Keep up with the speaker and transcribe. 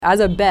As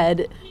a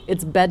bed,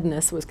 its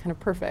bedness was kind of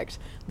perfect.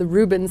 The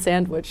Reuben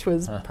sandwich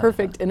was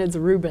perfect in its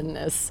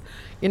Reubenness.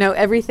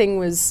 Everything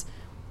was,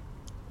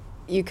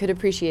 you could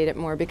appreciate it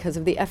more because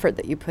of the effort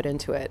that you put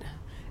into it.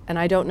 And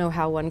I don't know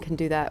how one can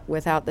do that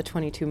without the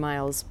 22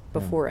 miles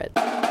before it.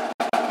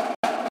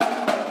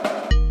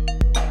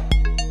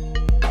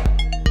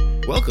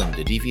 Welcome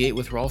to Deviate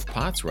with Rolf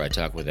Potts, where I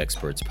talk with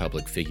experts,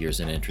 public figures,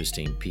 and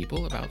interesting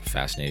people about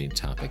fascinating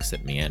topics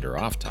that meander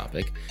off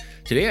topic.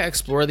 Today I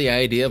explore the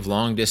idea of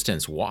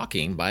long-distance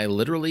walking by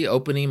literally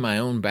opening my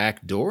own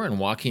back door and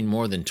walking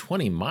more than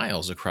 20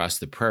 miles across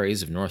the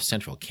prairies of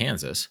north-central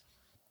Kansas.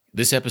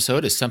 This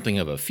episode is something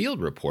of a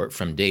field report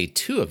from day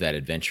 2 of that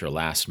adventure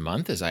last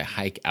month as I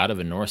hike out of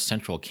a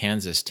north-central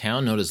Kansas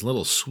town known as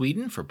Little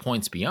Sweden for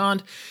points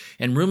beyond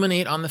and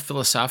ruminate on the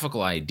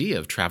philosophical idea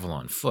of travel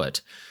on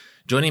foot.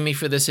 Joining me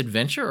for this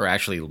adventure, or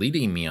actually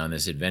leading me on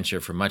this adventure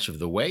for much of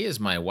the way, is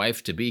my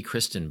wife-to-be,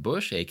 Kristen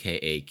Bush,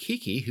 a.k.a.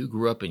 Kiki, who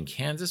grew up in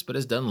Kansas but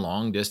has done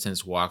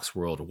long-distance walks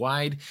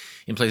worldwide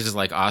in places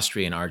like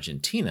Austria and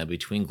Argentina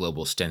between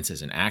global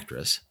stences and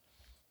actress.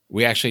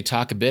 We actually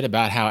talk a bit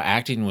about how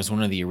acting was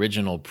one of the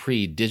original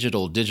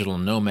pre-digital digital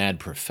nomad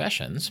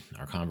professions.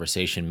 Our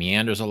conversation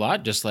meanders a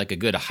lot, just like a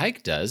good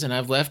hike does, and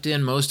I've left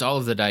in most all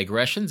of the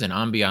digressions and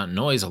ambient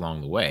noise along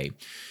the way.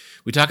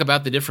 We talk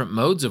about the different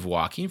modes of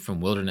walking,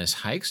 from wilderness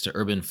hikes to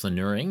urban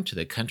flaneuring to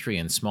the country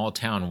and small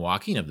town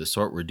walking of the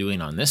sort we're doing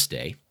on this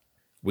day.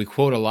 We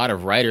quote a lot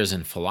of writers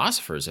and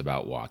philosophers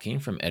about walking,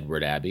 from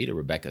Edward Abbey to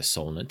Rebecca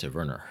Solnit to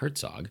Werner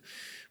Herzog.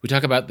 We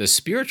talk about the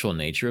spiritual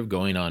nature of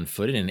going on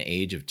foot in an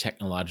age of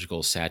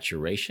technological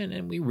saturation,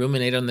 and we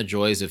ruminate on the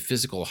joys of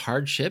physical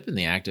hardship and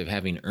the act of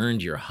having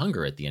earned your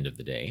hunger at the end of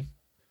the day.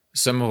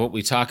 Some of what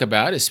we talk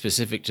about is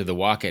specific to the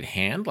walk at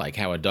hand, like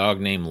how a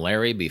dog named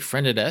Larry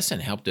befriended us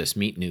and helped us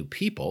meet new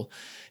people,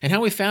 and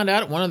how we found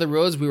out one of the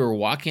roads we were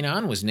walking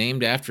on was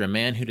named after a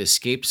man who'd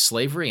escaped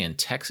slavery in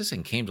Texas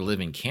and came to live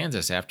in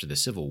Kansas after the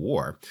Civil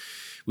War.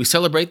 We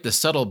celebrate the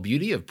subtle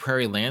beauty of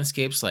prairie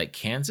landscapes like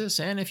Kansas,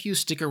 and if you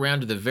stick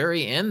around to the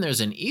very end, there's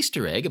an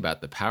Easter egg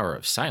about the power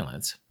of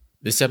silence.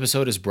 This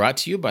episode is brought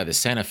to you by the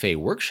Santa Fe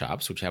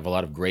Workshops, which have a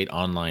lot of great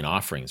online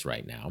offerings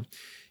right now.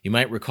 You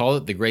might recall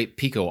that the great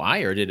Pico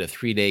Iyer did a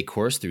 3-day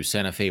course through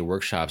Santa Fe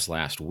Workshops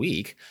last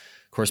week.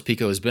 Of course,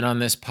 Pico has been on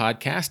this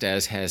podcast,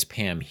 as has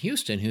Pam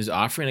Houston, who's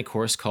offering a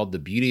course called The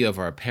Beauty of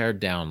Our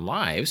Pared Down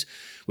Lives,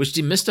 which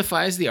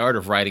demystifies the art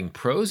of writing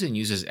prose and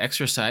uses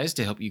exercise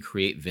to help you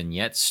create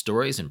vignettes,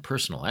 stories, and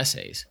personal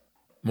essays.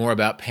 More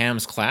about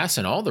Pam's class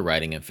and all the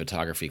writing and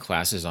photography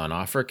classes on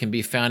offer can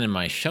be found in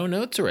my show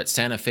notes or at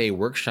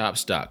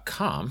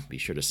santafeworkshops.com. Be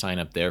sure to sign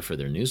up there for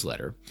their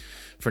newsletter.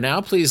 For now,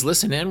 please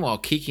listen in while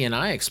Kiki and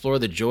I explore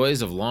the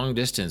joys of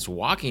long-distance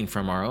walking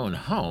from our own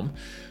home.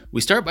 We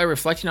start by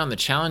reflecting on the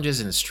challenges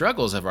and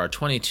struggles of our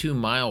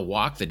 22-mile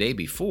walk the day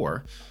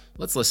before.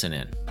 Let's listen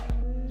in.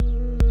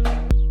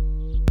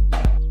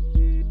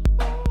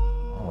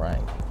 All right.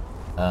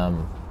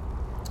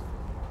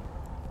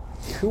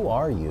 Who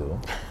are you?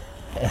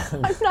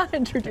 I'm not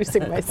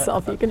introducing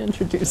myself. You can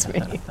introduce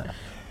me.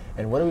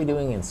 And what are we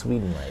doing in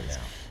Sweden right now?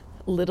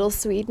 Little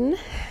Sweden.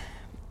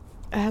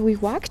 We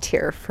walked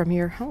here from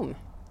your home.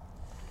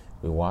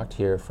 We walked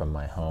here from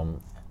my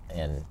home,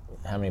 and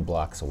how many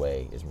blocks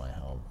away is my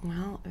home?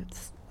 Well,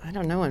 I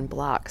don't know in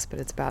blocks, but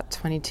it's about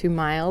 22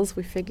 miles,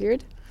 we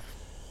figured.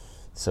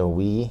 So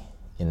we,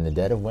 in the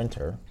dead of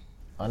winter,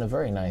 on a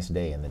very nice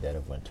day in the dead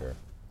of winter,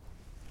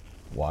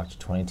 walked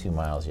 22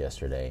 miles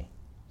yesterday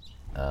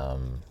to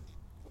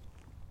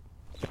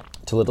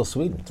Little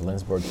Sweden, to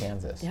Lindsborg,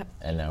 Kansas. Yep.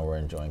 And now we're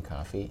enjoying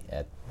coffee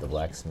at the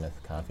Blacksmith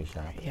Coffee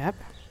Shop. Yep.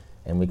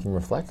 And we can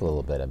reflect a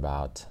little bit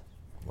about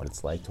what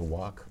it's like to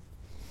walk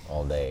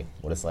all day,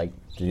 what it's like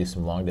to do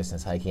some long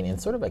distance hiking in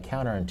sort of a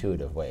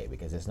counterintuitive way,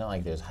 because it's not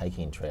like there's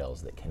hiking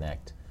trails that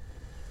connect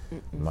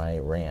my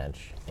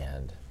ranch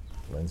and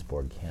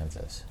Lindsborg,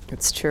 Kansas.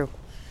 It's true.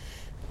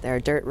 There are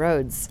dirt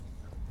roads.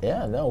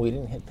 Yeah, no, we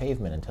didn't hit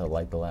pavement until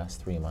like the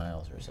last 3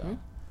 miles or so.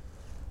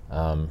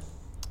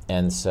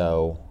 And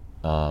so,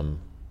 I'm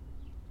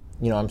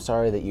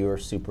sorry that you are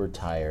super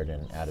tired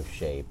and out of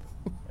shape,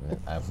 and that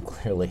I'm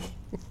clearly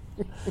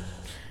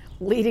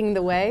leading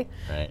the way.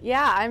 Right.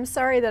 Yeah, I'm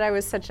sorry that I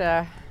was such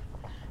a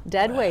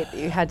dead weight that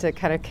you had to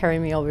kind of carry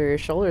me over your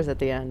shoulders at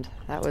the end.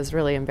 That was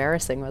really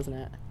embarrassing, wasn't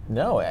it?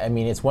 No, I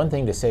mean, it's one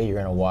thing to say you're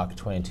going to walk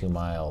 22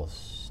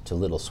 miles to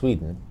Little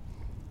Sweden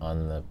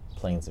on the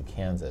plains of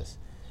Kansas.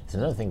 It's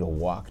another thing to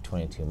walk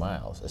 22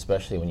 miles,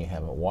 especially when you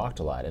haven't walked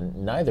a lot.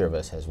 And neither of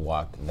us has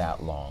walked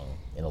that long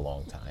in a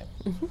long time.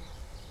 Mm-hmm.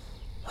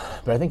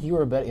 But I think you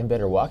were in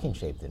better walking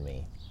shape than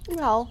me.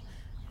 Well,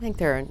 I think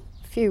there are a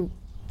few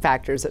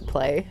factors at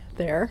play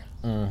there.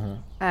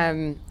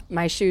 Mm-hmm.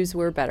 My shoes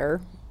were better.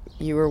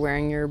 You were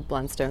wearing your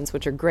Blundstones,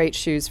 which are great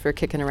shoes for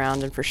kicking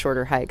around and for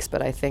shorter hikes,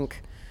 but I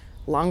think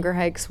longer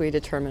hikes we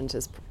determined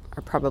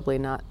are probably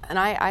not. And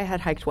I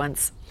had hiked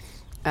once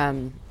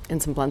in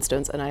some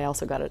Blundstones, and I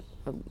also got a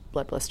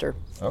blood blister.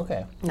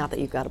 Okay. Not that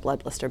you got a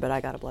blood blister, but I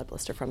got a blood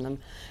blister from them.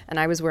 And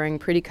I was wearing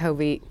pretty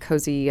cozy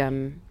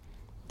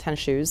tennis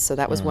shoes, so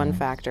that was one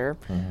factor.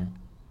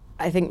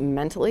 I think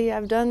mentally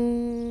I've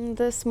done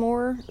this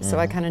more, so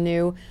I kind of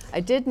knew. I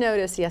did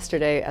notice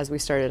yesterday as we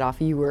started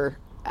off, you were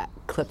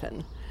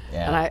clipping.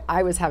 Yeah. And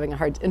I was having a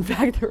hard, in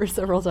fact, there were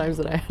several times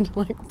that I had to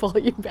like pull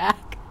you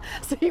back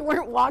so you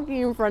weren't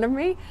walking in front of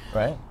me.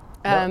 Right.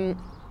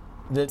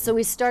 So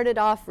we started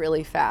off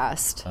really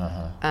fast.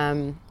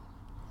 And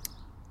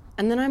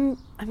then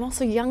I'm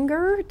also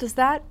younger. Does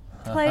that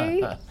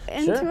play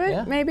into Sure, it,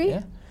 yeah, maybe?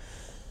 Yeah.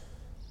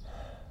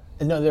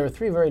 No, there are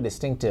three very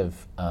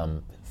distinctive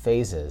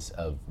phases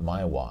of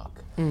my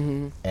walk.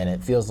 And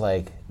it feels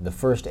like the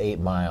first 8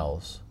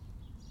 miles,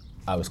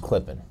 I was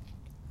clipping.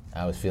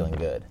 I was feeling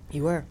good.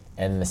 You were.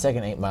 And the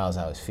second 8 miles,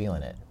 I was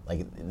feeling it.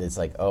 Like, it's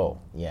like, oh,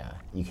 yeah,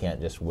 you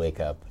can't just wake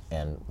up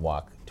and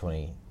walk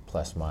 20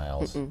 plus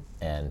miles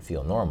and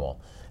feel normal.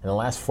 And the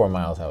last 4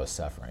 miles, I was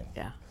suffering.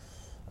 Yeah.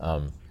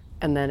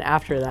 And then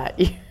after that,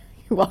 you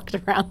walked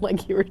around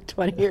like you were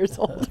 20 years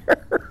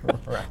older.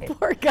 Right.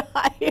 Poor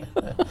guy.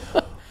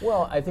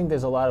 Well, I think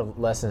there's a lot of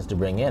lessons to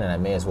bring in, and I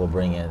may as well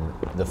bring in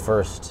the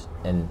first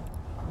and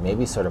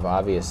maybe sort of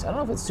obvious, I don't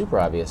know if it's super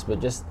obvious, but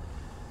just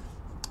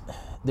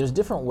there's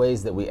different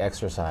ways that we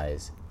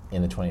exercise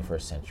in the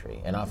 21st century.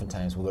 And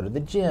oftentimes we'll go to the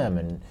gym,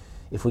 and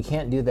if we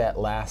can't do that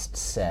last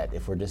set,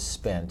 if we're just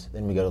spent,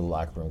 then we go to the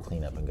locker room,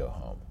 clean up, and go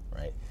home,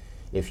 right?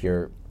 If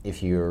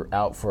you're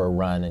out for a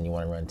run and you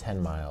want to run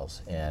 10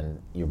 miles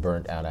and you're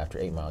burnt out after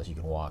 8 miles, you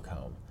can walk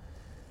home.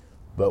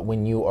 But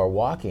when you are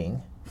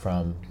walking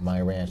from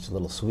my ranch to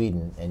Little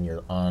Sweden and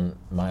you're on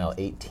mile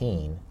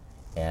 18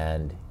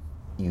 and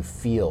you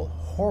feel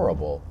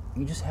horrible,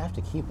 you just have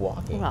to keep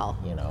walking. Well,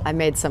 you know. I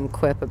made some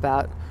quip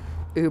about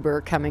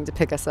Uber coming to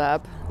pick us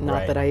up. Not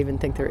Right. that I even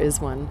think there is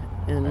one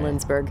in Right.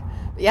 Lindsborg.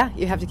 But yeah,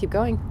 you have to keep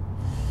going.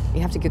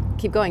 You have to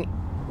keep going.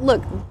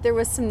 Look, there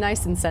was some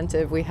nice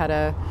incentive. We had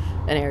an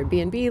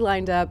Airbnb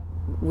lined up.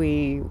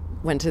 We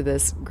went to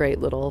this great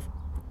little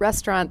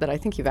restaurant that I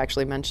think you've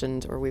actually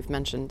mentioned, or we've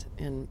mentioned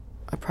in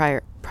a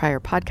prior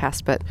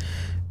podcast, but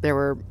there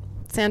were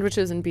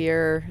sandwiches and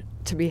beer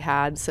to be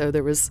had, so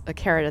there was a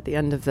carrot at the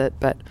end of it.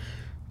 But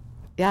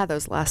yeah,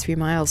 those last few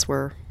miles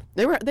were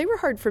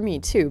hard for me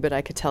too, but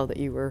I could tell that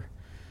you were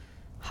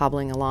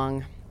hobbling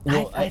along.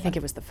 Well, I think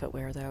it was the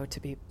footwear, though, to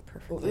be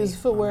perfectly It was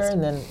footwear, honest.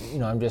 and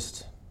then, I'm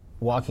just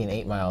walking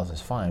 8 miles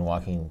is fine.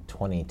 Walking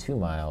 22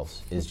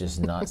 miles is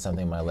just not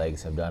something my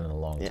legs have done in a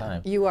long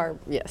time. You are,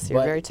 yes, you're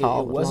But very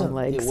tall It with wasn't.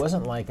 long legs. It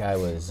wasn't like I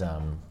was.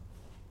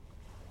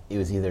 It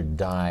was either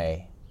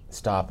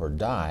stop or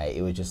die.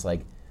 It was just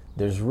like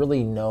there's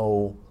really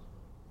no.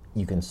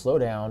 You can slow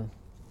down,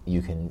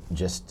 you can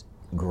just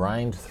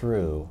grind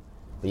through,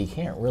 but you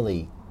can't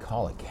really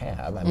call a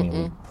cab. I mean,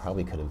 we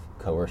probably could have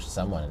coerced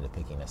someone into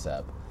picking us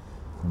up.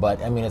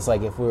 But I mean, it's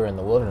like if we were in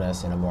the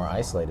wilderness in a more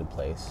isolated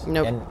place,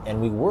 Nope.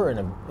 and we were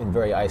in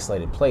very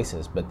isolated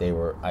places, but they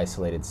were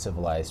isolated,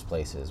 civilized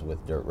places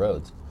with dirt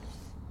roads.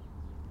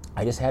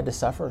 I just had to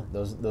suffer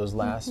those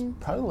last,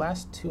 probably the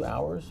last 2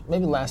 hours,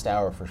 maybe the last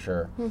hour for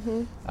sure.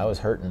 I was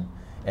hurting.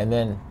 And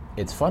then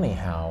it's funny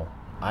how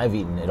I've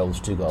eaten at Old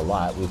Stuga a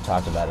lot. We've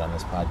talked about it on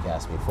this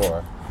podcast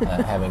before,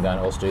 having gone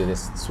to Old Stuga,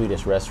 this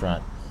Swedish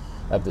restaurant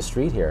up the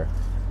street here.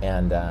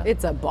 And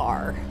It's a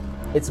bar.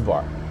 it's a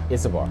bar.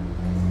 It's a bar.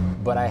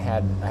 But I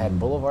had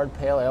Boulevard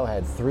Pale Ale. I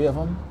had 3 of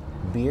them.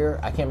 Beer.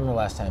 I can't remember the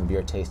last time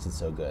beer tasted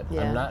so good.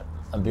 Yeah. I'm not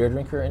a beer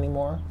drinker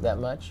anymore that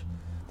much.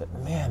 But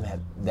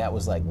man, that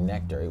was like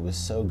nectar. It was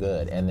so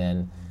good. And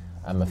then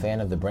I'm a fan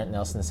of the Brent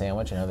Nelson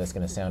sandwich. I know that's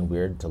going to sound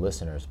weird to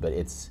listeners, but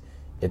it's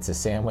a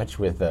sandwich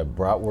with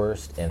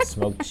bratwurst and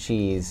smoked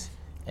cheese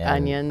and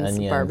Onions,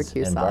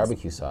 barbecue and sauce.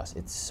 barbecue sauce.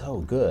 It's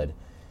so good.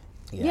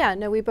 Yeah,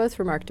 no, we both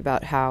remarked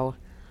about how,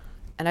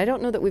 and I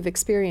don't know that we've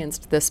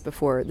experienced this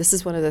before. This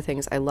is one of the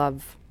things I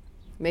love,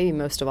 maybe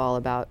most of all,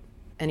 about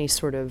any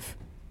sort of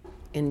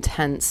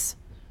intense,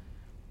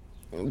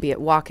 be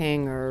it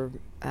walking or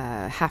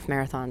half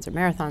marathons or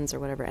marathons or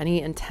whatever,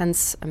 any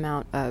intense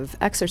amount of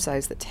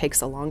exercise that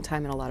takes a long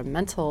time and a lot of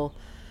mental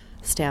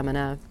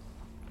stamina.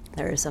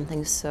 There is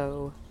something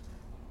so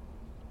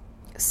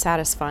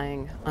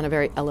satisfying on a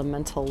very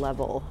elemental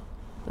level,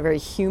 a very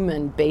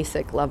human,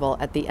 basic level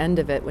at the end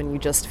of it when you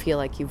just feel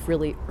like you've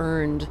really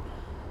earned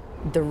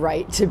the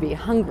right to be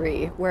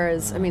hungry.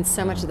 Whereas, I mean,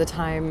 so much of the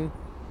time,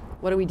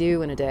 what do we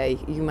do in a day?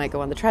 You might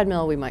go on the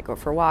treadmill, we might go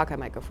for a walk, I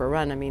might go for a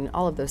run. I mean,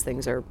 all of those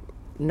things are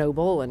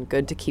noble and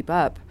good to keep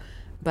up.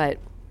 But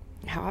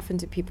how often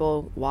do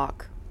people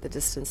walk the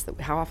distance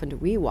how often do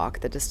we walk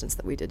the distance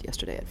that we did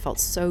yesterday? It felt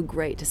so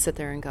great to sit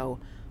there and go,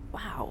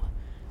 wow,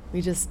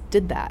 we just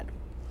did that.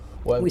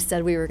 Well, We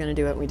said we were going to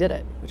do it, and we did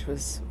it, which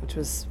was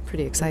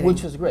pretty exciting.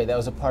 Which was great. That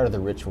was a part of the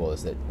ritual,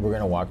 is that we're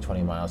going to walk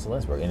 20 miles to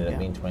Lindsborg. It ended up Yeah.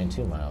 being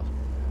 22 miles.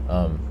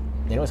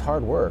 And it was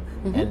hard work.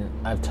 And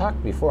I've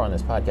talked before on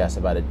this podcast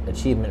about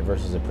achievement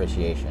versus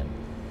appreciation.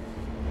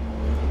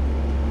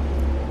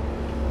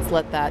 Let's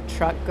let that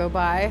truck go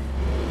by.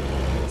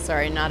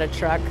 Sorry, not a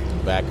truck.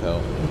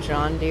 Backhoe.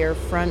 John Deere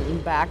front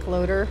and back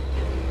loader.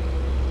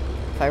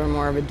 If I were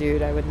more of a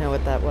dude, I would know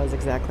what that was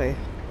exactly.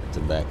 It's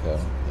a backhoe.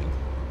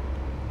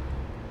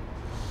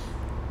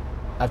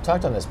 I've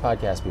talked on this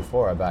podcast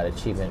before about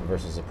achievement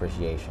versus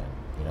appreciation.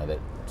 You know, that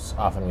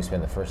often we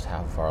spend the first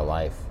half of our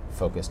life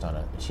focused on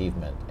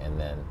achievement, and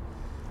then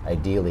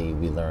ideally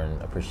we learn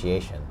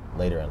appreciation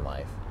later in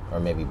life, or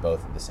maybe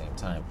both at the same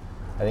time.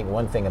 I think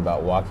one thing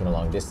about walking a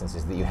long distance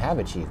is that you have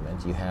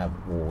achievement, you have,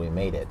 well, we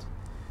made it.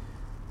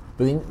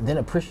 But then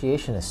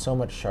appreciation is so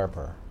much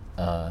sharper.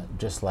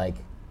 Just like,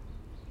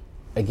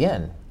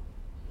 again,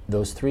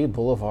 those 3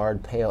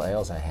 Boulevard Pale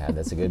Ales I had,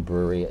 that's a good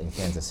brewery in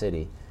Kansas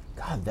City,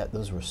 God,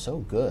 those were so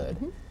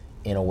good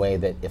in a way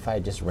that if I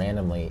just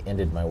randomly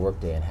ended my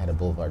workday and had a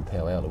Boulevard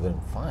Pale Ale, it would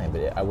have been fine,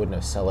 but I wouldn't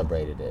have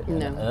celebrated it.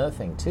 No. And another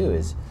thing, too,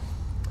 is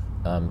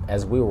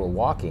as we were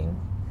walking,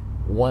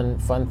 one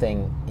fun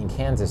thing, in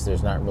Kansas,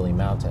 there's not really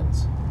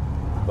mountains,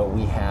 but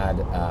we had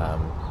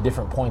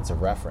different points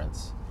of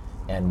reference.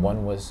 And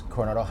one was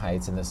Coronado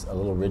Heights and a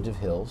little ridge of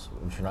hills,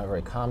 which are not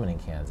very common in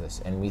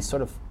Kansas. And we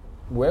sort of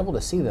were able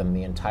to see them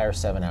the entire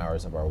 7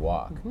 hours of our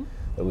walk,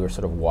 that we were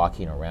sort of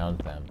walking around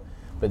them.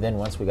 But then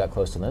once we got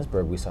close to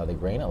Lindsborg, we saw the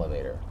grain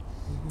elevator.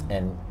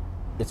 And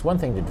it's one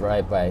thing to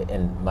drive by,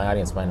 and my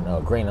audience might not know,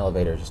 a grain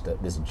elevator is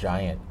just this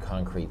giant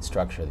concrete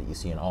structure that you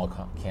see in all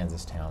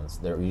Kansas towns.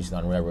 They're usually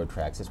on railroad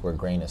tracks. It's where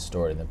grain is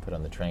stored and then put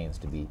on the trains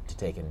to be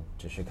taken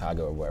to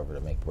Chicago or wherever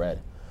to make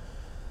bread.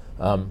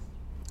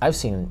 I've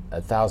seen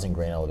 1,000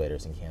 grain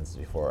elevators in Kansas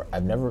before. They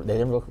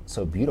never looked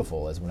so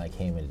beautiful as when I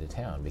came into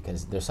town,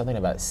 because there's something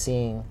about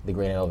seeing the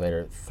grain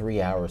elevator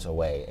 3 hours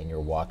away and you're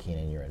walking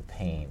and you're in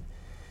pain.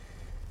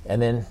 And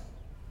then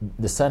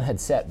the sun had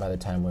set by the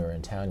time we were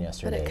in town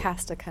yesterday. But it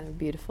cast a kind of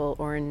beautiful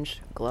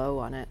orange glow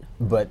on it.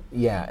 But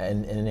yeah,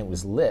 and it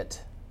was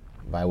lit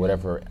by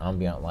whatever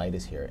ambient light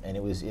is here. And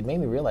it made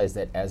me realize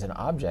that as an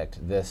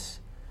object, this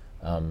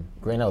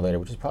grain elevator,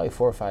 which is probably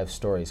 4 or 5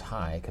 stories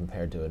high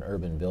compared to an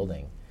urban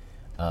building,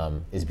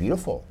 is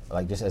beautiful.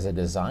 Like, just as a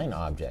design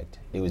object,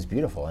 it was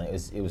beautiful. And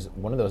it was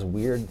one of those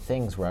weird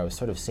things where I was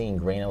sort of seeing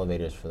grain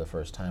elevators for the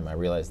first time. I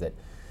realized that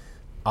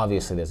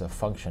obviously there's a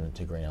function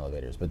to grain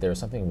elevators, but there's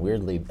something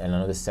weirdly, and I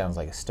know this sounds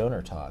like a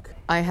stoner talk.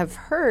 I have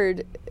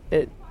heard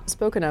it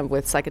spoken of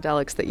with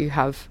psychedelics that you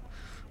have,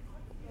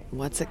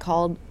 what's it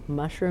called,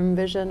 mushroom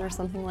vision or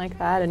something like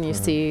that, and you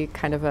see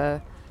kind of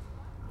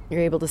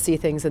you're able to see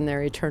things in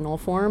their eternal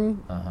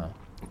form.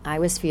 I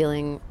was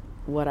feeling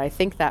what I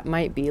think that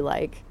might be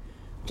like,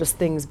 just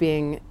things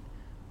being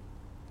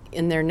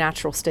in their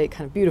natural state,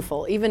 kind of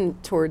beautiful. Even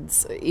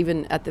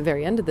at the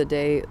very end of the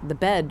day, the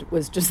bed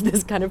was just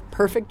this kind of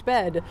perfect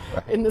bed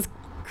in this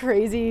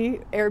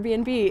crazy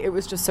Airbnb. It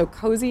was just so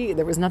cozy.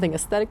 There was nothing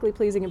aesthetically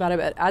pleasing about it,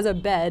 but as a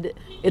bed,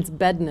 its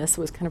bedness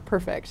was kind of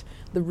perfect.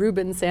 The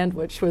Reuben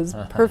sandwich was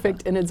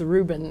perfect in its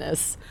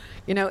Reubenness.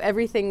 You know,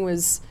 everything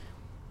was,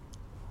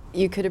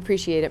 you could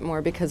appreciate it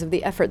more because of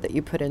the effort that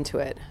you put into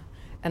it.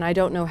 And I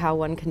don't know how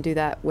one can do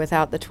that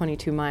without the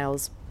 22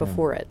 miles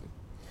before it.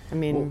 I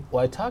mean,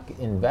 well, I talk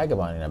in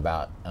Vagabonding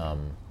about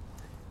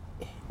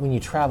when you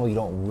travel, you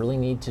don't really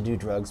need to do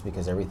drugs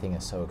because everything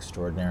is so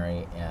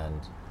extraordinary and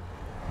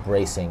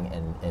bracing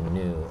and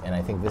new. And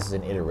I think this is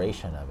an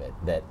iteration of it.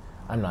 That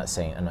I'm not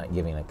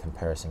giving a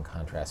comparison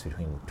contrast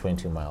between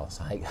 22 miles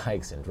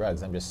hikes and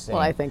drugs. I'm just saying.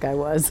 Well, I think I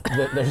was.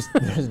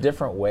 there's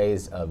different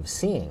ways of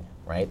seeing,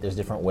 right? There's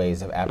different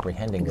ways of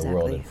apprehending the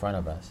world in front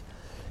of us.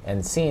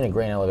 And seeing a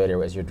grain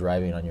elevator as you're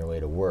driving on your way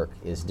to work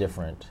is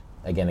different.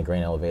 Again, a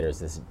grain elevator is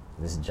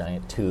this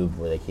giant tube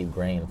where they keep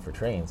grain for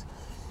trains.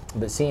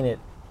 But seeing it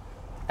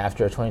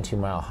after a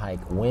 22-mile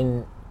hike,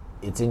 when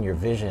it's in your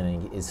vision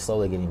and is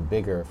slowly getting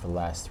bigger for the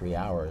last 3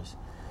 hours,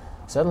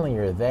 suddenly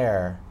you're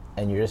there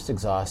and you're just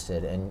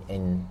exhausted.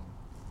 And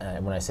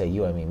when I say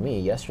you, I mean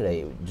me.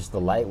 Yesterday, just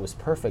the light was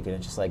perfect, and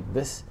it's just like,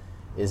 this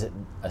is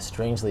a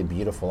strangely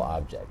beautiful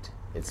object.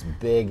 It's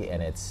big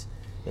and it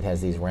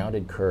has these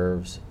rounded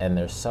curves, and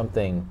there's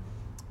something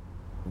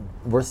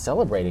worth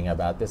celebrating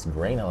about this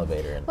grain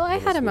elevator. Well, I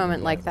had a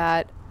moment like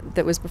that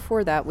was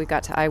before that. We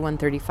got to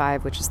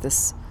I-135, which is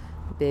this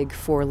big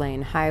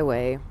 4-lane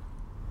highway,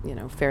 you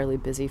know, fairly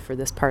busy for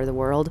this part of the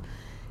world.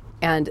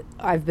 And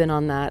I've been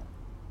on that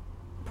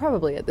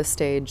probably at this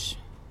stage,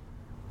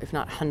 if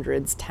not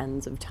hundreds,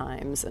 tens of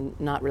times, and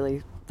not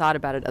really thought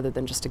about it other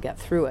than just to get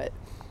through it.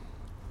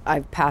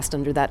 I've passed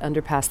under that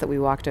underpass that we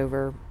walked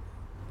over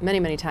many,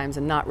 many times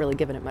and not really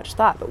given it much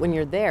thought. But when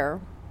you're there,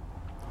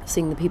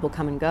 seeing the people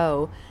come and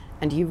go,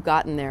 and you've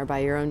gotten there by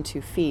your own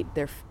 2 feet,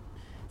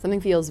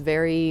 something feels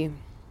very,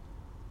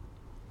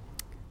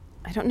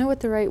 I don't know what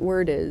the right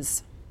word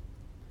is.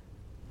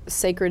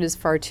 Sacred is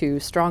far too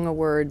strong a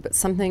word, but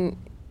something,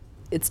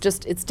 it's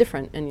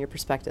different in your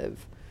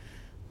perspective.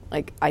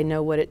 Like, I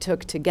know what it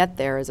took to get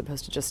there as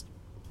opposed to just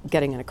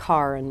getting in a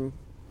car and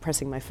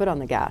pressing my foot on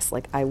the gas.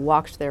 Like, I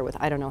walked there with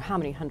I don't know how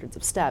many hundreds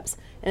of steps,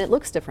 and it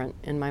looks different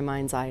in my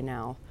mind's eye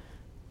now.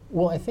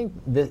 Well, I think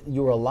that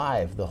you were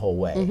alive the whole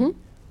way.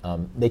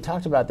 They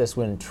talked about this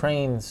when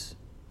trains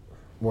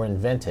were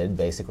invented,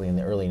 basically in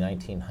the early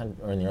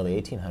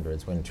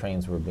 1800s, when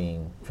train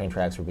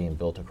tracks were being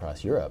built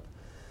across Europe.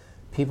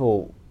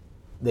 People,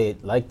 they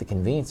liked the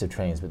convenience of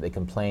trains, but they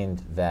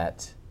complained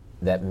that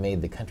that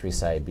made the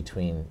countryside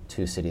between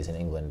two cities in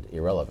England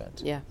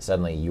irrelevant. Yeah.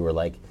 Suddenly you were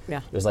like, Yeah.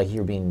 it was like you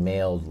were being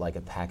mailed like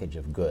a package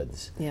of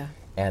goods. Yeah.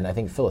 And I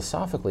think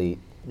philosophically,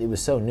 it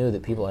was so new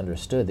that people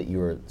understood that you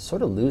were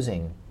sort of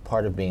losing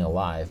part of being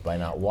alive by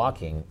not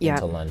walking Yeah.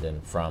 into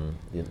London from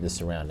the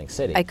surrounding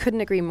city. I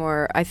couldn't agree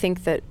more. I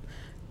think that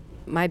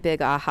my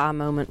big aha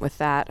moment with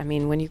that, I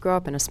mean, when you grow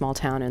up in a small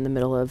town in the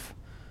middle of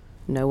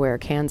nowhere,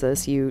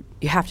 Kansas, you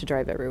have to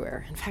drive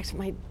everywhere. In fact,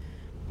 my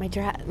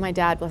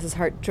dad, bless his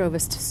heart, drove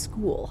us to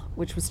school,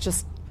 which was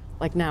just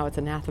like, now it's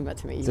anathema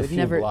to me. It's You a would few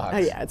never. blocks. Oh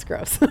yeah, it's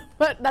gross.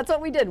 But that's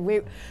what we did.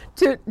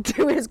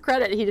 To his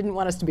credit, he didn't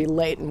want us to be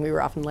late, and we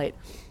were often late.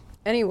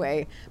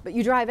 Anyway, but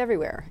you drive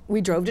everywhere.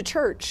 We drove to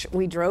church.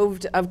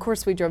 Of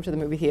course, we drove to the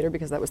movie theater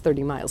because that was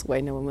 30 miles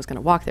away. No one was going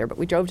to walk there. But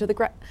we drove to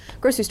the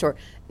grocery store.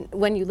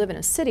 When you live in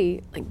a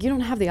city, like, you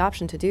don't have the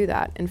option to do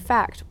that. In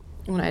fact,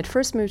 when I had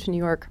first moved to New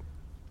York,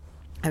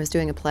 I was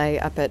doing a play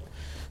up at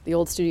the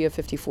old Studio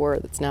 54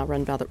 that's now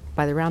run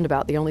by the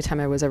Roundabout. The only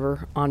time I was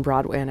ever on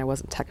Broadway, and I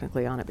wasn't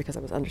technically on it because I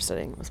was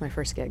understudying. It was my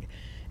first gig.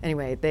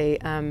 Anyway,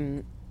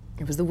 it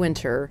was the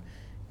winter,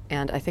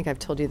 and I think I've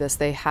told you this.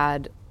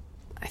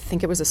 I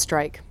think it was a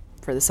strike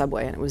for the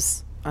subway, and it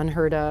was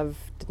unheard of,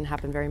 didn't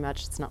happen very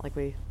much. It's not like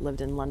we lived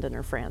in London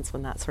or France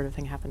when that sort of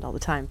thing happened all the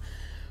time.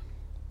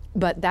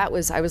 But I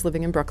was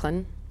living in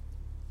Brooklyn,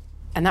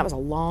 and that was a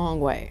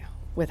long way.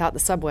 Without the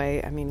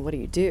subway, I mean, what do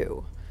you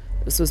do?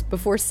 This was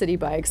before city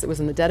bikes. It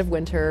was in the dead of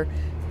winter,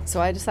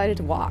 so I decided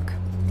to walk.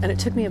 And it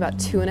took me about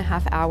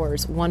 2.5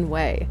 hours one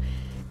way.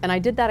 And I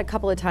did that a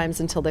couple of times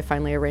until they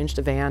finally arranged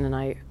a van, and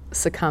I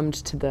succumbed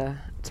to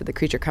the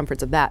creature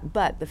comforts of that.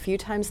 But the few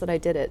times that I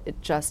did it,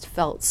 it just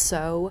felt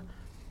so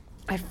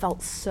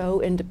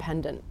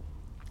independent.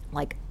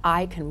 Like,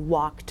 I can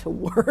walk to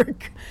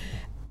work,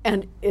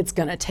 and it's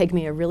gonna take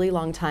me a really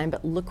long time,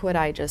 but look what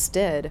I just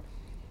did.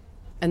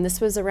 And this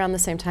was around the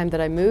same time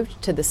that I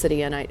moved to the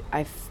city, and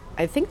I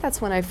think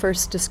that's when I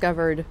first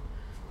discovered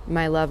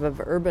my love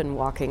of urban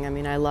walking. I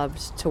mean, I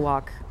loved to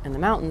walk in the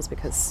mountains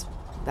because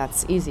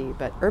that's easy,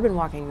 but urban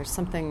walking, there's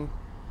something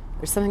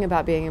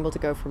about being able to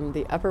go from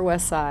the Upper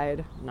West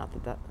Side, not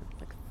that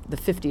like the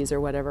 50s or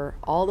whatever,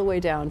 all the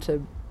way down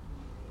to,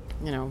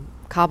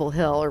 Cobble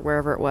Hill or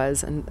wherever it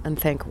was, and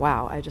think,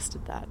 wow, I just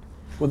did that.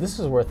 Well, this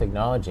is worth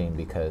acknowledging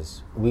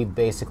because we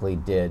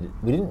didn't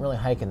really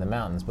hike in the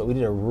mountains, but we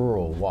did a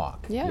rural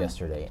walk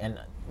yesterday. And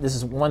this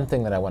is one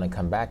thing that I want to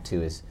come back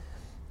to is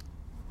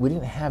we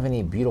didn't have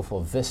any beautiful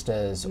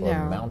vistas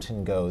or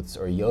mountain goats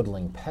or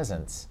yodeling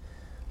peasants.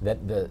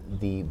 That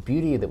the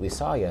beauty that we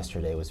saw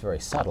yesterday was very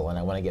subtle, and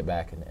I want to get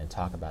back and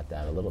talk about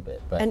that a little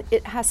bit. But and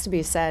it has to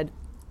be said,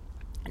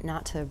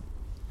 not to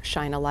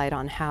shine a light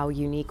on how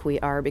unique we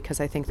are, because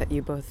I think that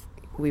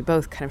we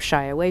both kind of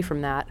shy away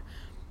from that.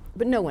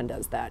 But no one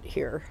does that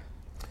here.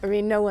 I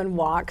mean, no one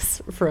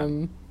walks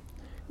no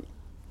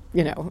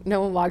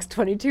one walks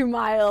 22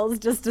 miles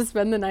just to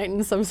spend the night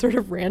in some sort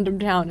of random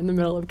town in the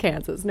middle of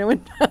Kansas. No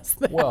one does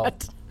that. Well,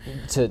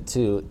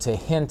 to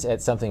hint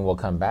at something we'll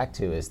come back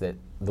to is that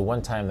the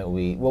one time that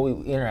we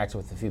interacted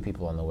with a few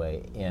people on the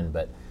way in,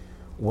 but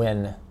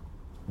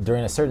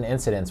during a certain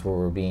incidents where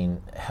we were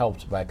being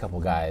helped by a couple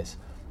guys,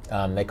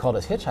 they called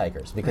us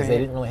hitchhikers because they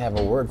didn't really have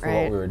a word for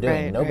what we were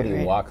doing.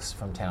 Nobody walks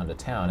from town to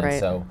town, and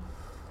so.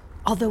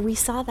 Although we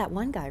saw that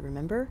one guy,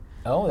 remember?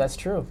 Oh, that's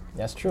true.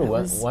 That's true.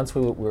 Once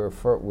we were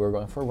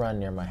going for a run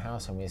near my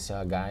house, and we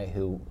saw a guy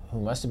who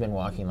must have been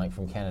walking like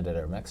from Canada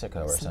to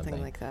Mexico or something.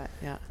 Something like that,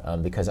 yeah.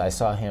 Because I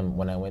saw him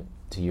when I went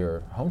to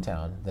your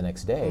hometown the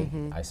next day.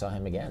 Mm-hmm. I saw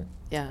him again.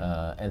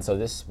 Yeah. And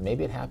so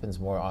maybe it happens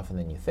more often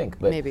than you think.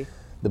 But maybe.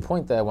 The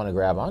point that I want to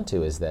grab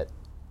onto is that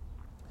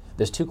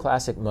there's two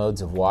classic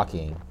modes of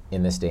walking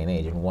in this day and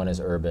age, and one is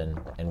urban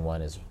and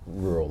one is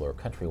rural or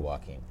country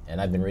walking.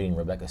 And I've been reading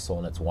Rebecca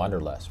Solnit's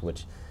Wanderlust,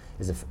 which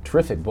is a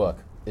terrific book.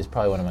 It's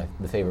probably one of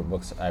the favorite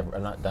books.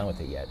 I'm not done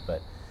with it yet,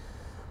 but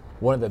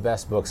one of the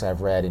best books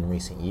I've read in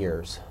recent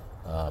years,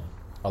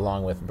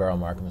 along with Beryl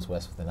Markham's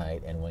West with the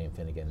Night and William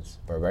Finnegan's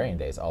Barbarian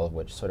Days, all of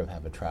which sort of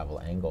have a travel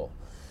angle.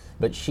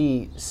 But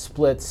she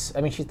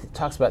she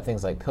talks about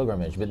things like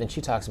pilgrimage, but then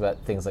she talks about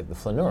things like the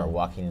flaneur,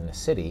 walking in the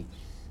city,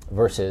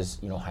 versus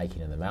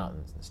hiking in the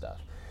mountains and stuff.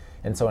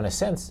 And so in a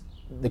sense,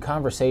 the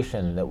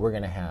conversation that we're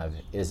going to have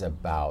is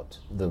about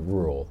the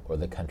rural or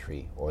the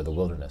country or the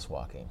wilderness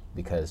walking,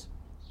 because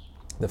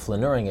the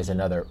flaneuring is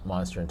another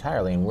monster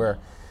entirely, and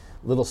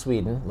Little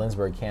Sweden,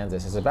 Lindsborg,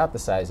 Kansas, is about the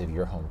size of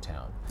your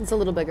hometown. It's a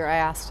little bigger. I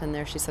asked, and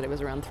there she said it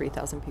was around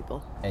 3,000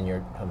 people. And your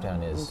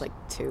hometown is? Like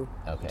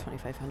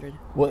 2,500.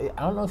 Well,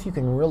 I don't know if you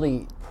can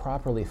really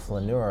properly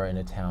flaneur in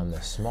a town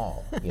this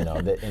small, that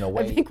in a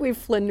way. I think we've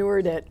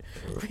flaneured it.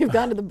 We've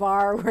gone to the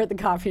bar, we're at the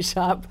coffee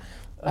shop.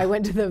 I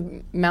went to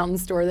the mountain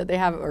store that they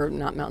have, or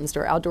not mountain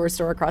store, outdoor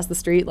store across the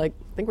street. Like,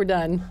 I think we're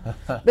done.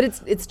 But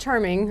it's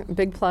charming.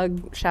 Big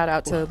plug, shout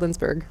out to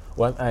Lindsborg.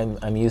 Well,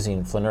 I'm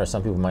using flaneur.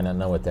 Some people might not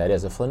know what that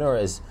is. A flaneur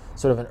is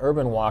sort of an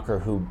urban walker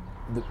who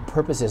the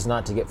purpose is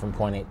not to get from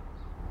point A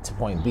to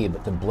point B,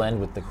 but to blend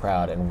with the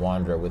crowd and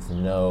wander with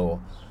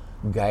no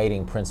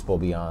guiding principle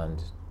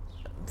beyond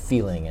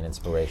feeling and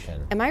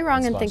inspiration. Am I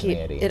wrong and in thinking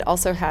spontaneity. it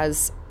also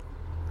has,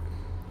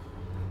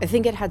 I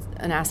think it has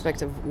an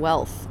aspect of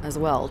wealth as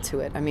well to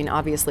it. I mean,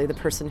 obviously the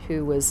person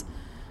who was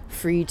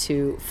free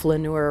to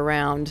flaneur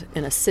around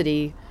in a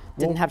city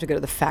didn't have to go to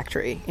the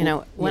factory. You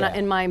know, when yeah.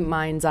 in my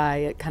mind's eye,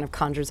 it kind of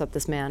conjures up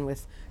this man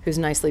who's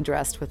nicely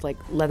dressed with like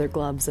leather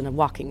gloves and a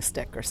walking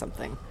stick or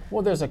something.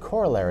 Well, there's a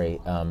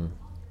corollary.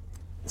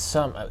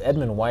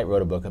 Edmund White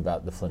wrote a book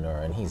about the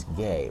flaneur, and he's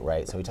gay,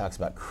 right? So he talks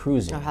about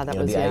cruising. Oh, how that you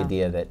know, was, the yeah.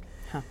 idea that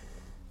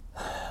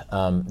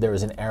there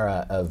was an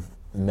era of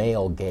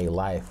male gay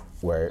life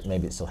where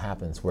maybe it still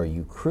happens, where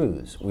you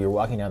cruise. We were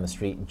walking down the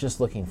street just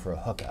looking for a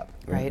hookup,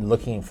 Right.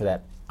 looking for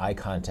that eye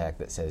contact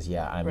that says,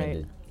 "Yeah, I'm Right.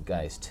 into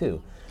guys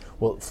too."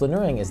 Well,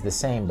 flaneuring is the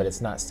same, but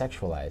it's not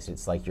sexualized.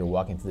 It's like you're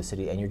walking through the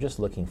city and you're just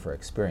looking for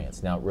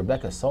experience. Now,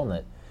 Rebecca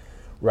Solnit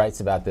writes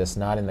about this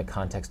not in the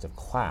context of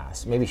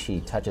class. Maybe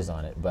she touches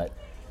on it, but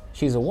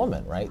she's a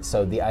woman, right?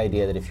 So the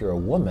idea that if you're a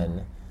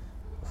woman,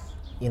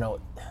 you know,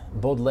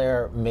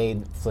 Baudelaire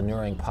made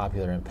flaneuring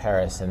popular in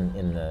Paris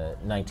in the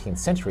 19th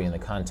century in the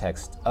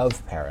context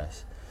of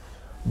Paris.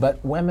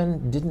 But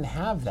women didn't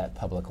have that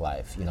public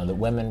life, you know, that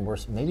women were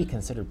maybe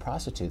considered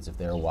prostitutes if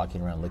they were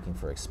walking around looking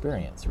for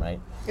experience, right?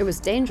 It was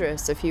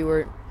dangerous if you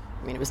were,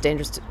 I mean, it was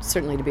dangerous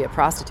certainly to be a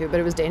prostitute, but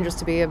it was dangerous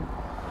to be a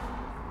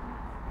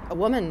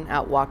woman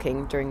out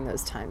walking during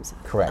those times.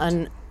 Correct.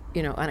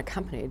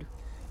 Unaccompanied.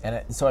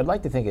 And so I'd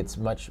like to think it's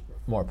much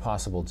more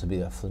possible to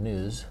be a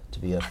flaneuse, to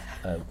be a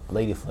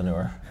lady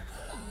flaneur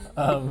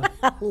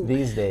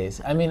these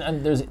days. I mean,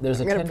 there's a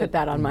I'm going to put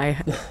that on my,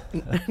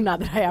 not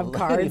that I have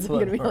cards, I'm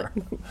going to be like,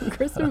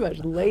 Kristen Bush,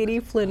 lady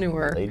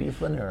flaneur. Lady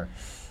flaneur.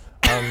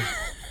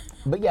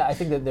 But yeah, I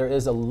think that there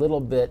is a little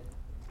bit,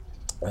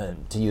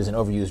 to use an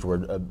overused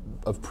word,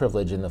 of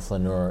privilege in the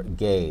flaneur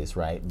gaze,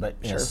 right? But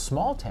in a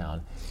small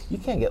town, you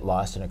can't get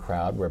lost in a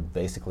crowd where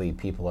basically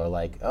people are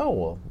like, oh,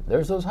 well,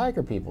 there's those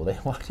hiker people. They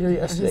walked here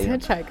yesterday.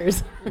 Those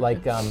hitchhikers.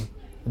 Like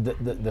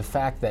the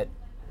fact that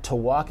to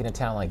walk in a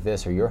town like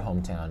this or your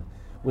hometown,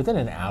 within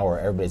an hour,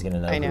 everybody's going to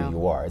know who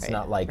you are. It's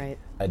not like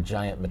a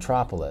giant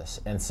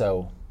metropolis. And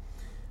so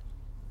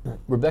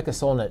Rebecca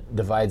Solnit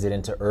divides it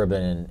into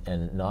urban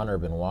and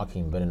non-urban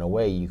walking, but in a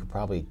way you could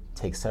probably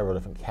take several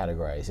different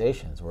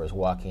categorizations, whereas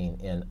walking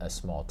in a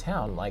small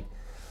town, like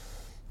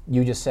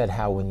you just said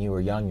how when you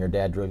were young your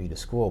dad drove you to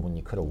school when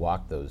you could have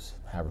walked those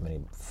however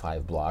many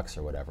 5 blocks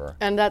or whatever.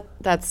 And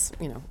that's,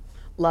 you know,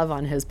 love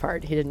on his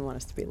part. He didn't want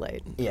us to be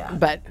late. Yeah.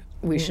 But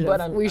we should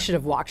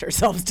have walked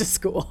ourselves to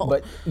school.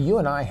 But you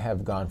and I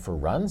have gone for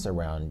runs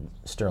around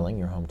Sterling,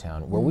 your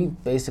hometown, where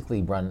we've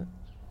basically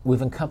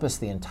we've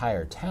encompassed the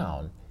entire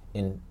town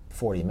in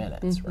 40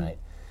 minutes, right?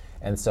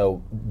 And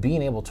so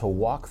being able to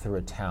walk through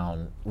a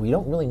town, we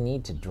don't really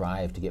need to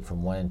drive to get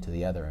from one end to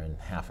the other in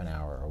half an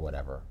hour or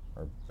whatever,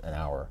 or an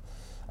hour.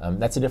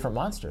 That's a different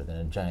monster than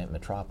a giant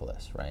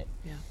metropolis, right?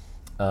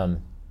 Yeah.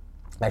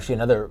 Actually,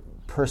 another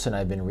person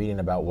I've been reading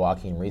about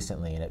walking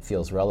recently, and it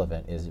feels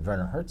relevant, is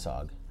Werner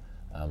Herzog.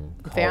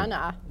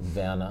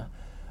 Werner.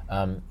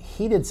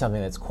 He did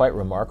something that's quite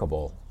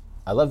remarkable.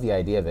 I love the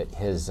idea of it.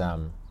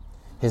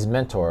 His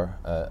mentor,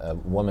 a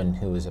woman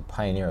who was a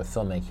pioneer of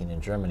filmmaking in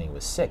Germany,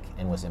 was sick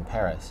and was in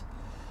Paris.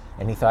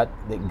 And he thought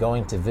that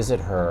going to visit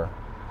her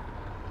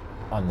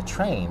on the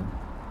train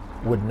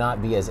would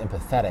not be as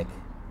empathetic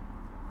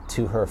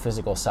to her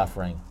physical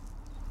suffering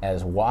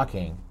as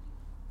walking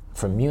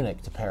from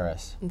Munich to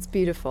Paris. It's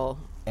beautiful.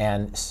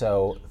 And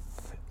so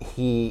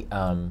he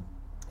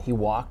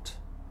walked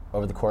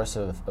over the course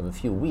of a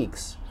few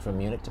weeks from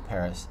Munich to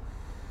Paris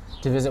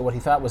to visit what he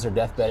thought was her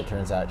deathbed. It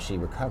turns out she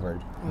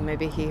recovered. Well,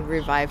 maybe he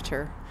revived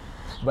her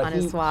on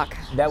his walk.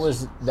 That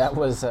was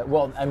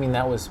well, I mean,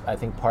 that was, I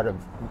think, part of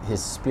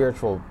his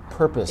spiritual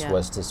purpose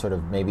was to sort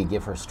of maybe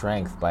give her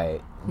strength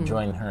by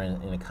joining her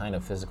in a kind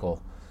of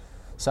physical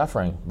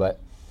suffering. But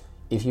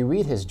if you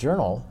read his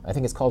journal, I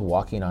think it's called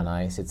Walking on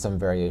Ice. It's some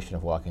variation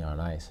of Walking on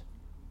Ice.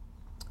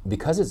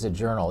 Because it's a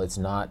journal, it's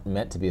not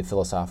meant to be a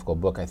philosophical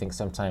book. I think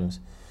sometimes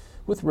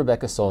with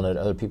Rebecca Solnit,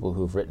 other people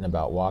who've written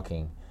about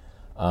walking,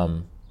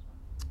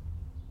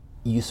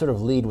 you sort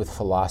of lead with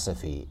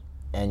philosophy,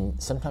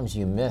 and sometimes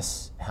you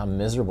miss how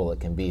miserable it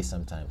can be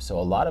sometimes. So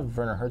a lot of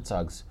Werner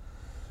Herzog's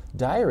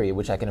diary,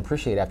 which I can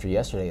appreciate after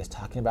yesterday, is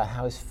talking about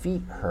how his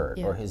feet hurt,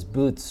 or his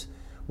boots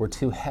were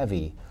too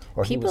heavy,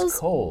 or he was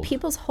cold.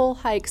 People's whole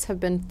hikes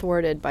have been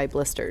thwarted by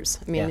blisters.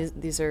 I mean,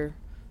 these are,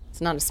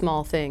 it's not a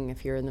small thing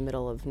if you're in the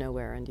middle of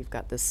nowhere and you've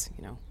got this,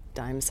 you know,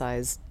 dime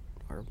size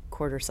or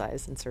quarter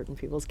size in certain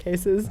people's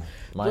cases.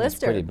 Mine is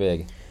pretty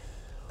big.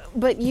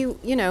 But you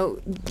know,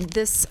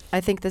 I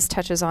think this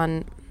touches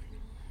on,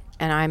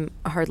 and I'm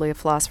hardly a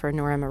philosopher,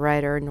 nor am I a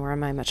writer, nor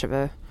am I much of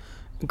a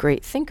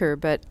great thinker,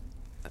 but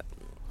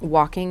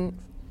walking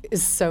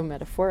is so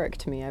metaphoric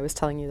to me. I was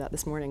telling you that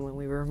this morning when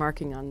we were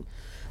remarking on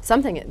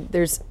something.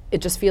 It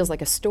just feels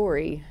like a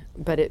story,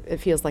 but it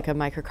feels like a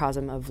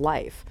microcosm of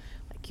life.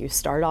 Like you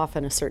start off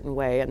in a certain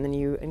way, and then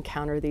you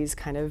encounter these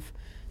kind of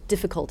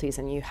difficulties,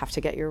 and you have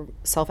to get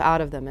yourself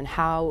out of them. And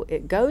how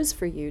it goes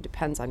for you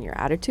depends on your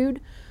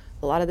attitude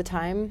a lot of the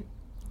time.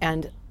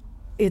 And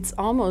it's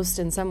almost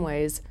in some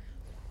ways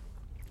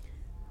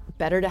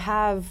better to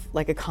have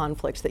like a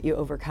conflict that you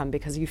overcome,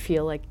 because you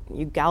feel like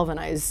you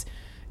galvanize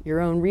your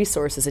own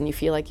resources and you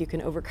feel like you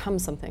can overcome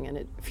something, and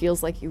it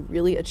feels like you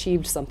really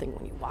achieved something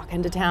when you walk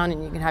into town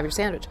and you can have your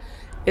sandwich.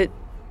 I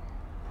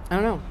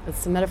don't know,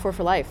 it's a metaphor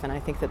for life, and I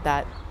think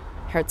that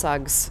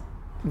Herzog's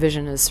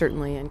vision is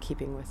certainly in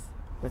keeping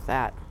with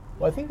that.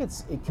 Well, I think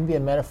it can be a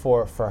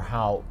metaphor for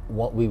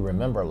what we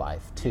remember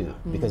life too,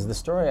 because the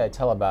story I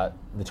tell about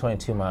the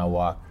 22-mile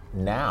walk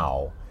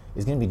now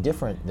is going to be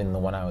different than the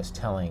one I was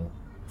telling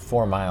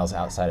 4 miles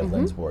outside of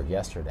Lindsborg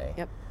yesterday.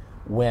 Yep.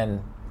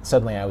 When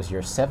suddenly I was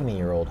your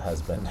 70-year-old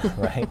husband,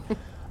 right?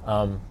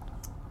 And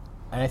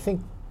I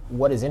think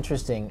what is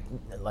interesting,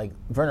 like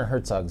Werner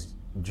Herzog's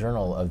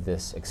journal of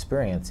this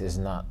experience is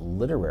not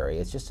literary,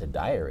 it's just a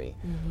diary,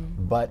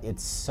 but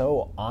it's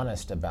so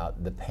honest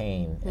about the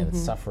pain and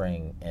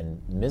suffering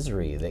and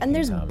misery that and can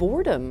there's come.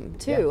 boredom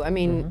too. Yeah. I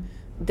mean,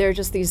 there are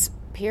just these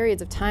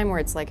periods of time where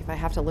it's like, if I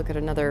have to look at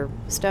another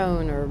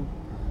stone, or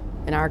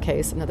in our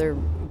case, another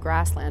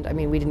grassland, I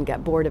mean, we didn't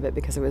get bored of it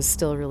because it was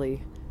still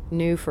really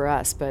new for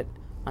us, but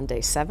on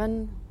day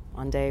 7,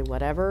 on day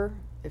whatever,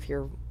 if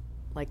you're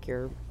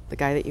the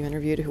guy that you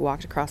interviewed who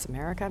walked across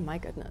America, my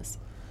goodness.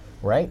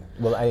 Right?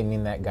 Well, I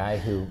mean, that guy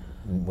who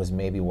was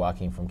maybe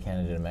walking from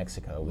Canada to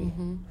Mexico,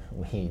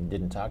 we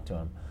didn't talk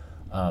to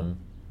him.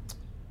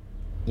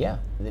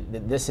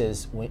 This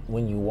is,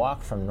 when you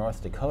walk from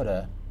North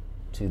Dakota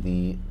to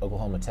the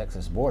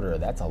Oklahoma-Texas border,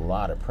 that's a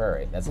lot of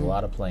prairie, that's a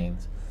lot of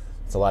plains,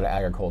 it's a lot of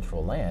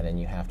agricultural land, and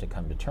you have to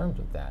come to terms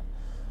with that.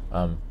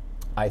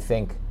 I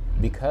think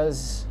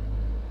because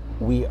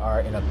we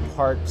are in a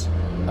part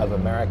of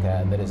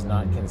America that is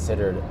not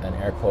considered an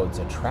air quotes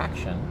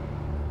attraction,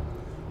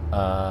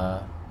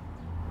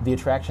 the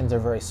attractions are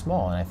very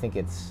small, and I think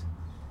it's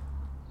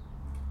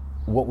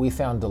what we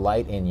found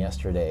delight in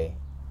yesterday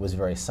was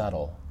very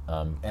subtle.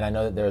 And I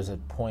know that there's a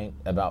point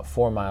about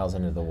 4 miles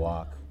into the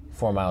walk,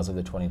 4 miles of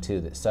the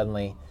 22, that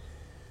suddenly,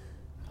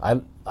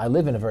 I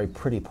live in a very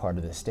pretty part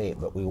of the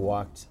state, but we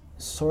walked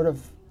sort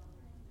of,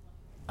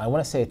 I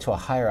want to say to a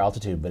higher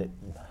altitude, but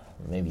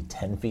maybe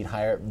 10 feet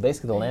higher.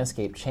 Basically, the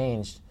landscape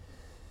changed,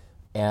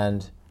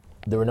 and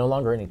there were no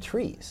longer any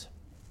trees,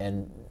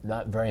 and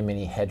not very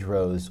many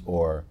hedgerows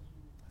or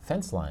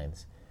fence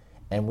lines.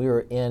 And we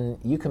were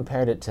you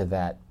compared it to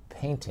that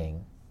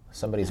painting,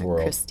 Somebody's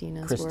World.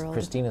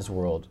 Christina's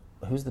World.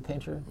 Who's the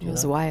painter? It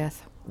was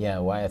Wyeth. Yeah,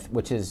 Wyeth,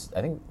 which is,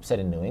 I think, set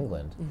in New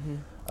England.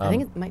 I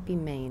think it might be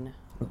Maine.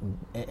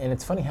 And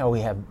it's funny how we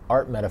have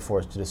art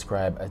metaphors to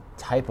describe a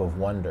type of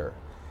wonder.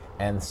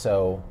 And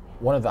so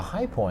one of the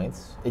high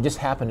points, it just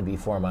happened to be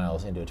 4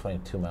 miles into a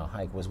 22-mile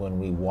hike, was when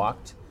we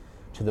walked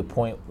to the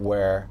point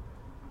where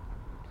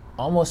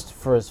almost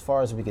for as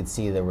far as we could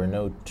see, there were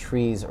no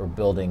trees or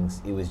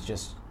buildings. It was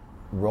just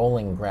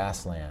rolling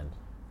grassland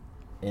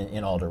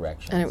in all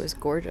directions. And it was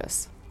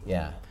gorgeous.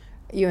 Yeah.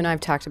 You and I have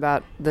talked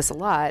about this a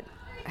lot,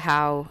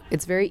 how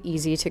it's very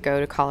easy to go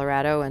to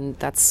Colorado, and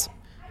that's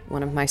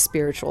one of my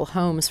spiritual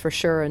homes for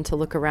sure, and to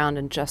look around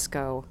and just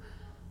go,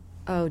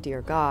 oh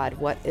dear God,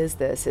 what is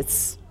this?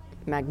 It's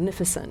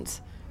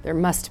magnificent. There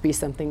must be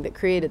something that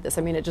created this.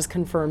 I mean, it just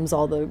confirms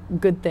all the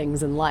good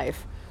things in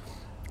life.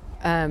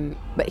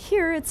 But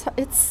here,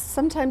 it's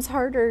sometimes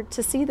harder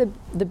to see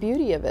the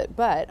beauty of it.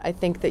 But I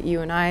think that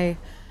you and I,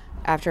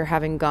 after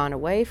having gone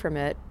away from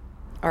it,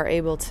 are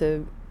able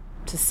to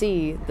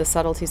see the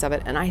subtleties of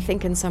it. And I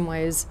think in some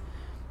ways,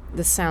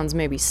 this sounds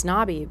maybe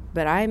snobby,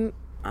 but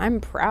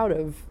I'm proud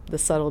of the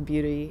subtle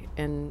beauty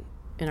in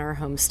our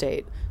home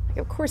state. Like,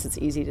 of course, it's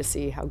easy to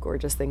see how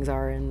gorgeous things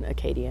are in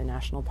Acadia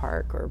National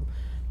Park or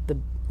the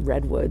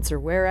Redwoods or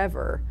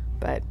wherever,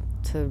 but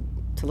to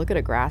look at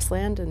a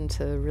grassland and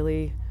to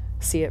really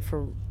see it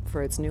for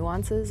its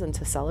nuances and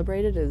to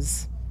celebrate it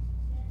is,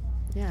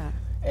 yeah.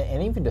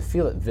 And even to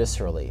feel it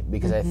viscerally,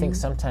 because I think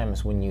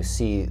sometimes when you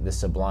see the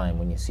sublime,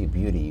 when you see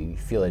beauty, you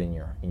feel it in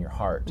your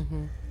heart.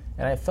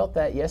 And I felt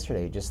that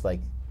yesterday, just like,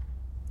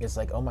 it's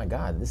like, oh my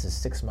God, this is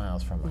 6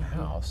 miles from my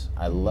house.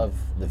 I love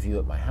the view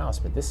at my house,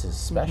 but this is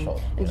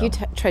special. And you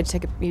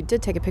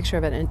did take a picture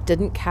of it, and it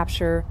didn't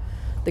capture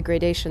the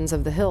gradations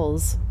of the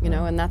hills, you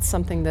know, and that's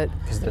something that...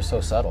 Because they're so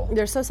subtle.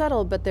 They're so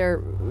subtle, but they're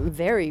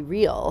very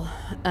real.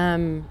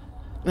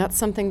 That's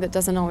something that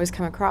doesn't always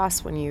come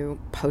across when you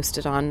post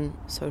it on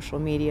social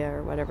media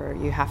or whatever.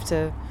 You have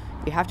to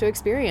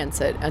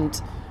experience it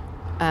and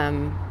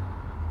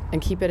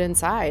keep it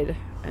inside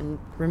and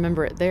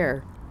remember it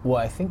there. Well,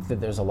 I think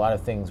that there's a lot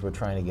of things we're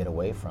trying to get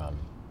away from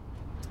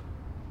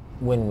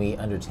when we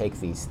undertake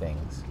these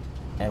things.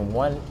 And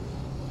one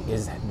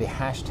is the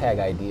hashtag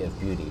idea of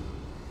beauty.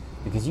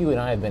 Because you and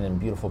I have been in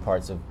beautiful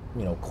parts of,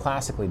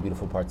 classically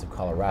beautiful parts of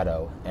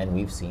Colorado, and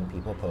we've seen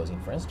people posing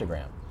for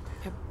Instagram.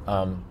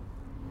 Yep.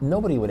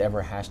 Nobody would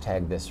ever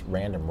hashtag this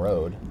random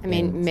road. I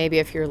mean, maybe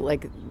if you're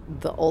like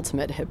the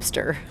ultimate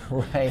hipster.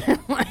 Right.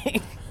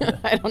 Like,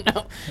 I don't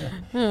know.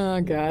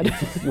 Oh, God.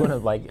 If you want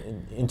to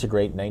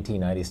integrate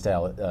 1990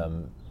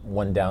 style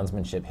one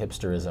downsmanship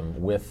hipsterism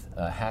with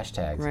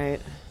hashtags.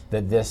 Right.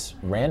 That this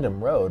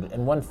random road,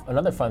 and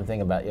another fun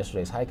thing about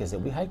yesterday's hike is that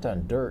we hiked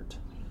on dirt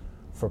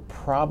for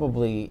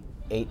probably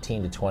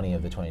 18 to 20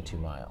 of the 22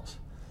 miles.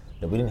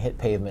 That we didn't hit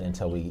pavement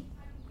until the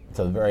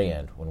very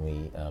end when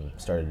we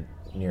started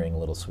nearing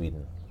Little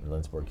Sweden in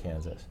Lindsborg,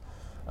 Kansas.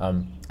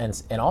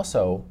 And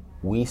also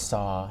we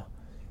saw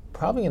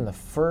probably in the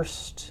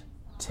first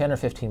 10 or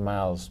 15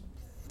 miles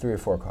 3 or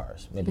 4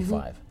 cars, maybe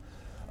 5.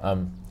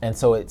 And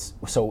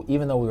so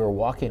even though we were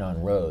walking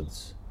on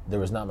roads, there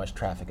was not much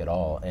traffic at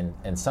all,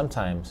 and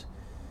sometimes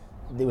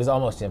it was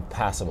almost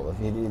impassable. If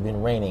it had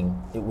been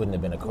raining, it wouldn't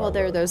have been a car. Well,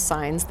 there are road. those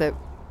signs that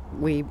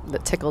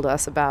tickled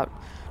us about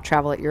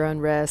travel at your own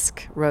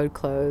risk, road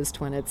closed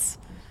when it's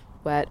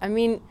wet. I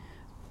mean,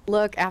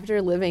 look,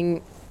 after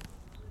living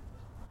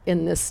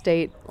in this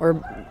state,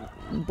 or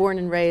born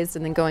and raised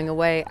and then going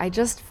away, I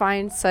just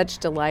find such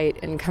delight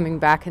in coming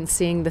back and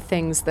seeing the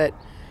things that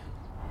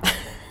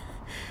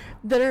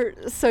that are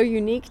so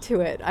unique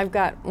to it. I've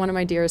got one of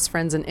my dearest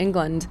friends in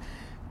England.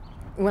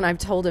 When I've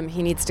told him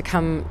he needs to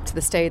come to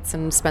the States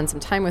and spend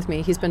some time with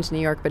me, he's been to New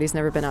York, but he's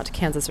never been out to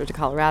Kansas or to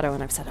Colorado.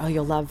 And I've said, oh,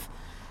 you'll love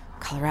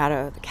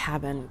Colorado, the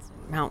cabin,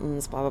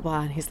 mountains, blah, blah,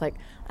 blah. And he's like,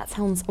 that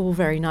sounds all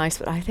very nice,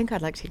 but I think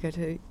I'd like to go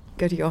to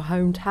your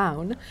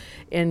hometown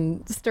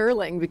in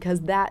Sterling,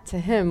 because that to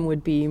him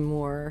would be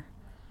more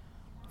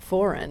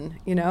foreign,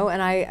 you know?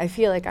 And I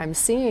feel like I'm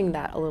seeing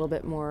that a little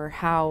bit more,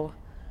 how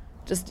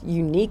just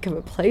unique of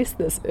a place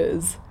this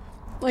is.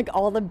 Like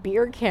all the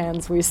beer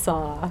cans we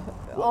saw.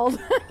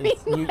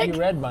 You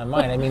read my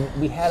mind. I mean,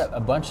 we had a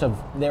bunch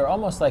of, they're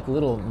almost like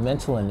little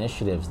mental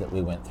initiatives that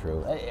we went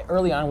through.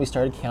 Early on, we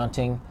started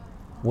counting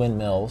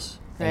windmills,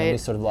 and then we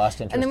sort of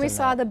lost interest. And then we in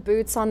saw that. the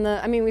boots on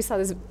we saw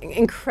this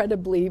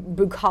incredibly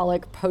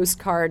bucolic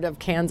postcard of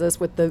Kansas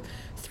with the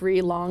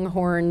 3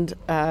 longhorned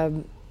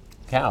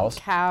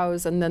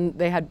cows, and then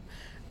they had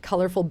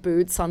colorful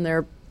boots on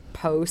their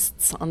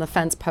posts, on the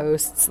fence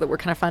posts, that were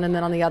kind of fun. And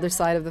then on the other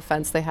side of the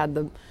fence, they had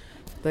the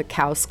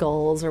cow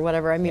skulls or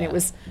whatever. I mean, It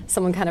was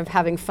someone kind of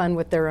having fun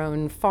with their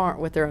own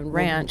farm, with their own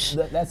ranch.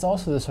 That's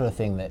also the sort of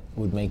thing that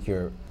would make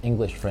your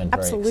English friend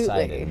very Absolutely.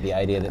 excited. The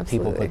idea that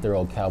Absolutely. people put their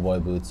old cowboy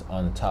boots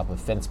on top of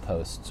fence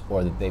posts,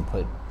 or that they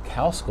put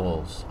cow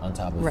skulls on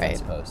top of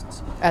fence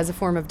posts. As a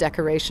form of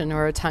decoration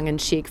or a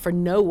tongue-in-cheek for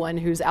no one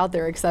who's out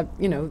there except,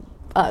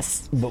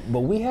 us. But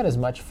we had as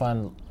much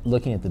fun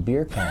looking at the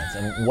beer cans.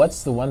 And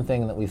what's the one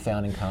thing that we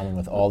found in common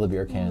with all the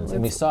beer cans?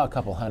 And we saw a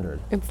couple hundred.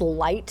 It's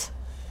light.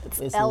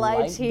 It's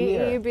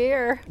L-I-T-E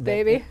beer,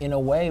 baby. In a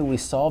way, we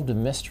solved a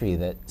mystery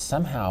that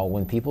somehow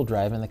when people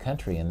drive in the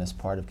country in this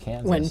part of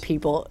Kansas...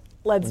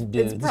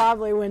 It's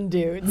probably when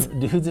dudes.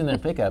 Dudes in their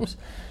pickups.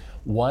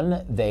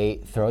 One,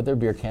 they throw their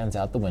beer cans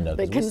out the window.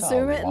 They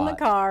consume it in the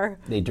car.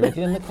 They drink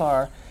it in the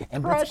car,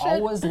 but it's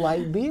always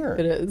light beer.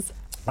 It is.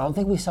 I don't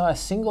think we saw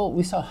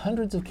we saw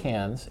hundreds of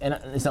cans, and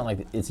it's not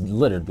like it's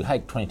littered. We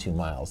hiked 22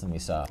 miles and we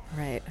saw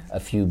a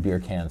few beer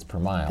cans per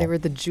mile. They were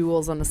the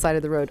jewels on the side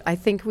of the road. I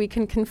think we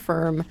can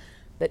confirm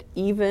that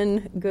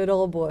even good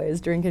old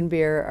boys drinking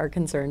beer are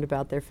concerned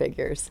about their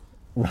figures.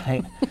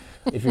 Right.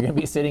 If you're going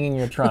to be sitting in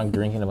your trunk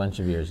drinking a bunch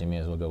of beers, you may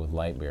as well go with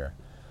light beer.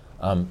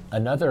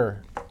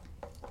 Another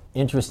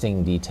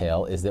interesting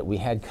detail is that we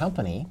had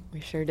company. We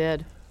sure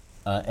did.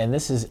 And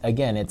this is,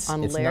 again, it's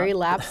Larry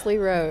Lapsley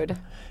Road.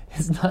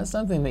 It's not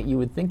something that you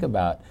would think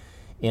about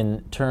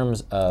in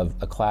terms of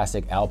a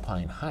classic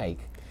alpine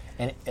hike,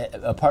 and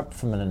apart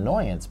from an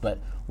annoyance, but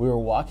we were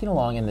walking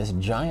along and this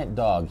giant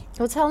dog.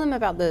 Well, tell them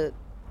about the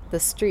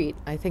street.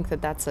 I think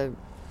that's a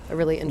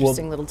really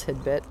interesting little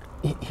tidbit.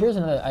 Here's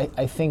another,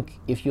 I think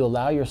if you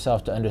allow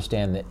yourself to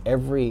understand that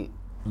every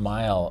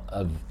mile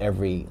of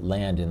every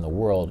land in the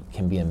world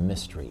can be a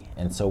mystery.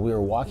 And so we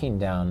were walking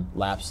down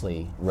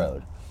Lapsley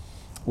Road.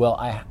 Well,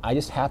 I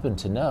just happened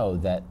to know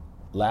that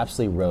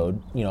Lapsley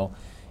Road,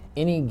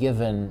 any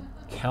given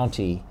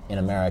county in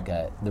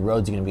America, the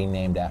roads are going to be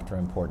named after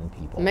important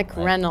people.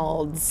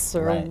 McReynolds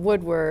or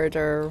Woodward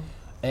or...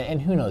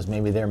 And who knows,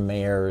 maybe they're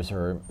mayors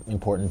or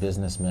important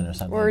businessmen or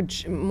something. Or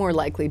more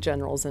likely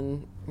generals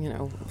in,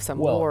 some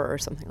war or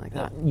something like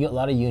that. A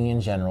lot of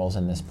Union generals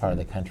in this part of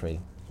the country.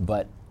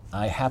 But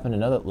I happen to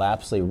know that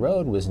Lapsley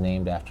Road was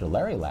named after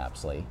Larry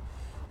Lapsley,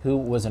 who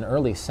was an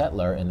early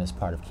settler in this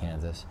part of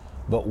Kansas,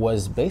 but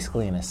was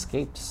basically an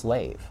escaped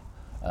slave.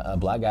 A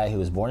black guy who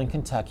was born in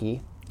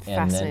Kentucky.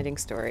 Fascinating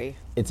story.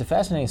 It's a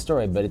fascinating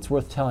story, but it's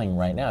worth telling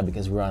right now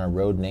because we're on a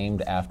road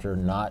named after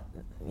not,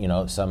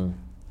 some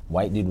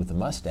white dude with a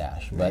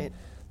mustache, but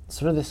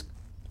sort of this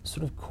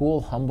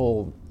cool,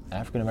 humble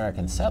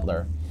African-American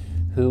settler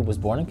who was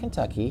born in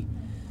Kentucky,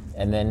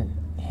 and then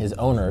his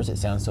owners, it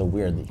sounds so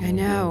weird that human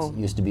beings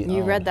used to be owned.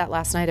 You read that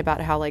last night about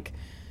how,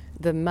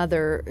 the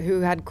mother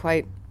who had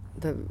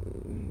the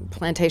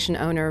plantation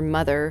owner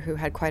mother who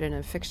had quite an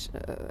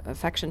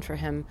affection for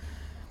him,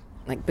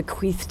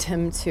 bequeathed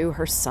him to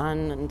her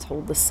son and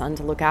told the son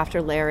to look after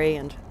Larry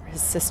and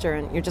his sister,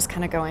 and you're just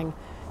kind of going,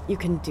 you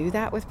can do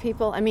that with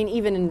people? I mean,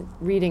 even in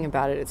reading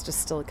about it, it's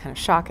just still kind of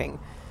shocking.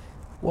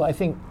 Well, I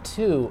think,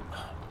 too,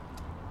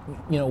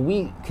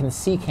 we can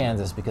see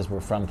Kansas because we're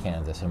from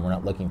Kansas and we're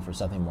not looking for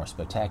something more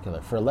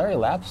spectacular. For Larry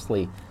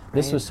Lapsley,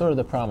 this was sort of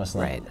the promised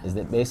land. Is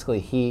that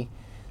basically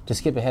to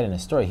skip ahead in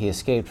his story, he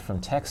escaped from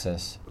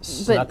Texas,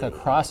 snuck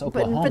across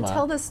Oklahoma.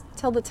 But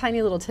tell the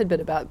tiny little tidbit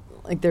about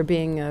like there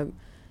being a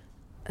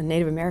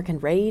Native American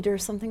raid or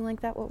something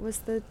like that. What was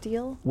the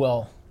deal?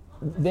 Well,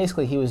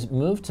 basically he was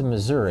moved to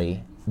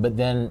Missouri, but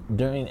then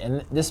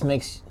and this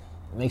makes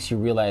you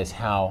realize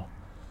how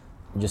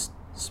just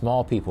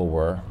small people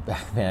were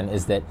back then,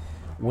 is that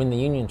when the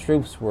Union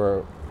troops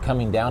were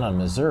coming down on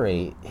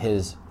Missouri,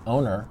 his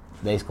owner,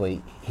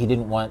 basically, he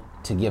didn't want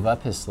to give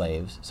up his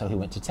slaves, so he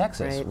went to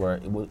Texas,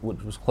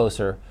 which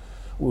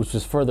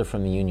was further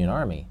from the Union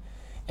Army.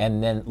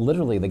 And then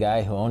literally the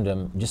guy who owned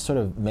him just sort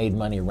of made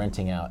money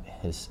renting out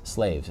his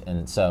slaves.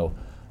 And so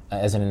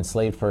as an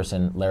enslaved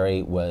person,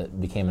 Larry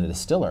became a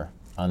distiller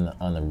on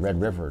the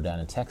Red River down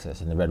in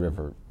Texas, and the Red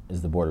River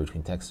is the border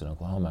between Texas and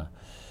Oklahoma.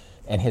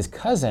 And his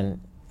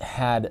cousin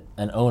had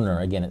an owner,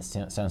 again, it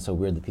sounds so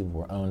weird that people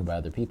were owned by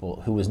other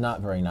people, who was not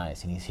very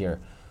nice. And he's here,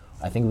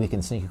 I think we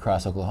can sneak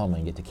across Oklahoma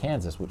and get to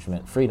Kansas, which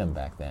meant freedom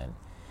back then.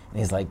 And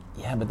he's like,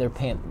 yeah, but they're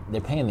paying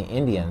the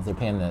Indians, they're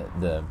paying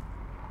the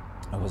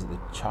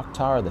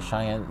Choctaw or the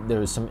Cheyenne? There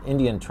was some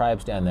Indian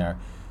tribes down there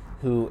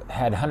who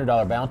had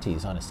 $100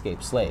 bounties on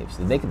escaped slaves.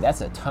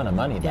 That's a ton of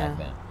money back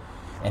then.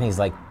 And he's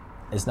like,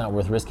 it's not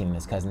worth risking. And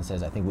his cousin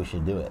says, I think we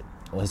should do it.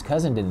 Well, his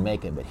cousin didn't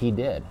make it, but he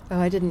did. Oh,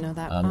 I didn't know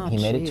that. He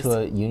made it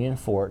to a Union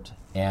fort,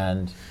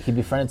 and he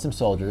befriended some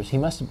soldiers. He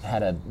must have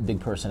had a big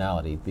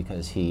personality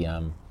because he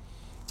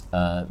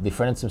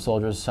befriended some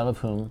soldiers, some of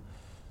whom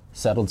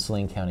settled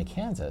Saline County,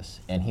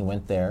 Kansas, and he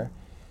went there.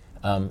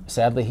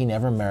 Sadly, he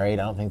never married.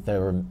 I don't think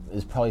it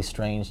was probably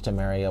strange to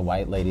marry a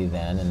white lady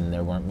then, and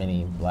there weren't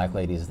many black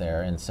ladies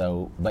there. And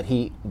so, but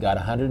he got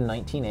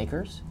 119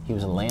 acres. He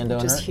was a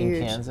landowner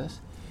in Kansas.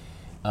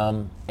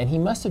 And he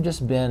must have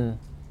just been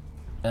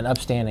an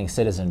upstanding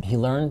citizen. He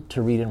learned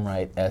to read and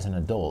write as an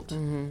adult,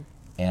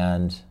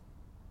 and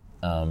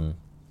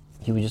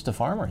he was just a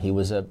farmer. He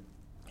was a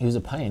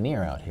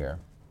pioneer out here,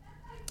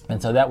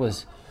 and so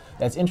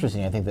that's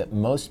interesting. I think that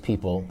most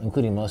people,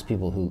 including most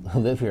people who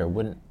live here,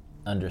 wouldn't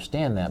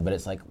understand that. But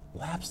it's like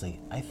Lapsley,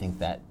 I think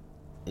that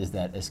is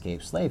that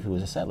escaped slave who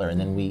was a settler, and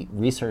then we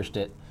researched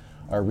it.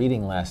 Our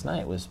reading last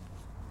night was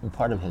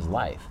part of his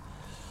life,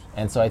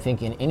 and so I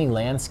think in any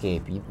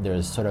landscape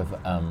there's sort of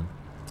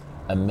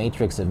a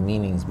matrix of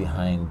meanings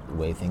behind the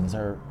way things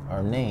are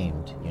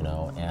named,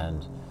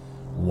 and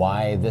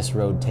why this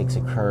road takes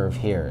a curve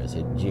here. Is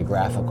it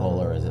geographical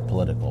or is it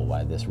political?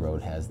 Why this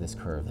road has this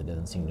curve that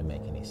doesn't seem to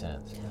make any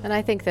sense. And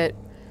I think that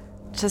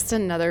just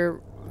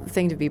another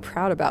thing to be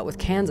proud about with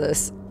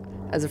Kansas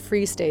as a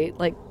free state,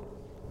 like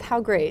how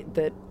great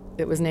that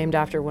it was named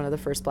after one of the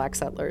first black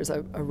settlers,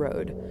 a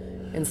road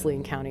in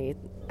Saline County.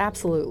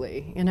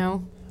 Absolutely,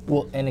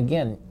 Well, and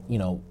again,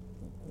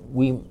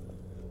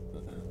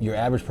 your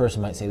average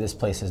person might say this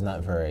place is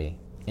not very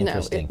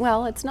interesting.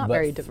 No, it's not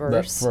very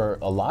diverse. But for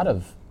a lot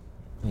of,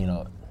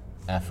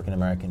 African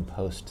American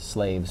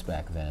post-slaves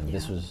back then,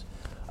 this was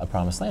a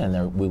promised land.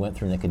 And we went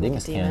through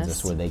Nicodemus,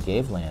 Kansas, where they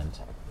gave land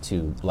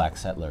to black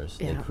settlers.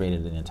 They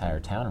created an entire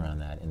town around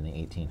that in the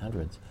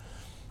 1800s,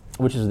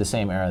 which is the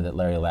same era that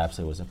Larry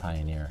Lapsley was a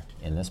pioneer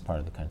in this part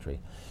of the country.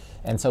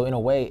 And so in a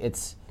way,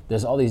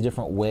 there's all these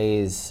different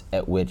ways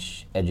at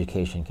which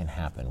education can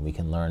happen. We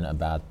can learn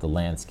about the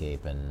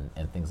landscape and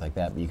things like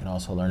that, but you can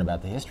also learn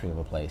about the history of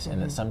a place, and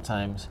that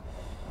sometimes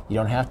you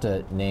don't have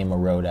to name a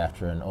road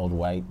after an old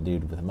white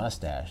dude with a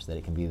mustache, that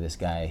it can be this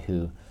guy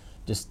who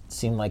just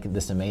seemed like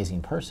this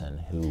amazing person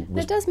who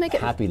was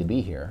happy to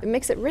be here. It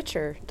makes it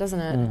richer, doesn't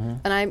it?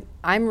 And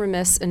I'm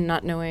remiss in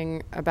not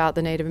knowing about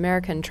the Native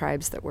American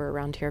tribes that were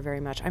around here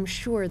very much. I'm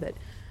sure that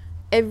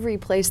every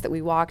place that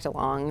we walked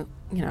along,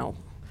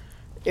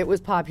 it was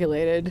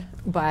populated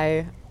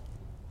by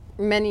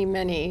many,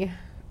 many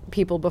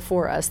people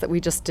before us that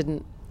we just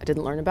didn't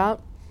learn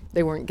about.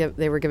 They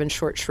were given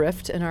short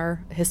shrift in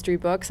our history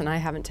books, and I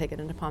haven't taken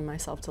it upon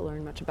myself to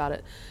learn much about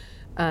it.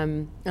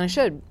 And I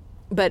should.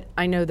 But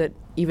I know that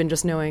even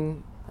just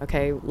knowing,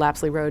 okay,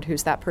 Lapsley Road,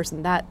 who's that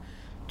person, that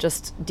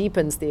just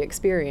deepens the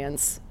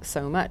experience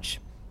so much.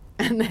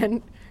 And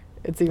then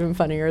it's even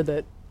funnier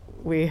that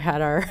we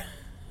had our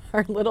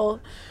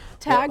little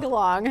tag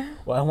along.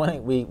 Well,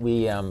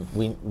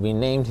 we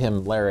named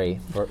him Larry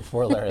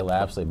for Larry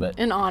Lapsley, but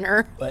in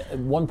honor. But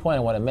one point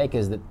I want to make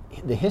is that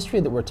the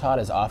history that we're taught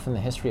is often the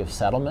history of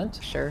settlement.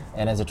 Sure.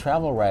 And as a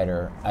travel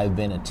writer, I've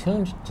been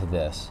attuned to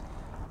this.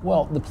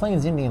 Well, the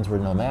Plains Indians were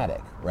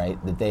nomadic, right?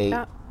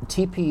 That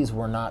teepees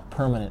were not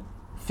permanent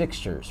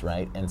fixtures,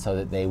 right? And so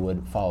that they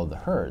would follow the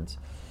herds.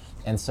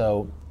 And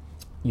so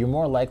you're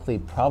more likely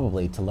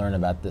probably to learn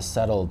about the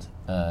settled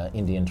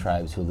Indian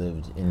tribes who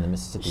lived in the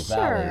Mississippi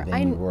Valley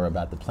than you were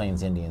about the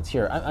Plains Indians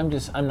here. I'm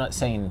not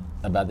saying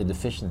about the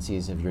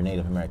deficiencies of your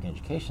Native American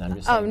education. I'm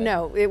just saying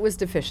no, it was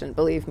deficient,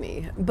 believe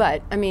me.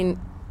 But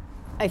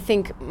I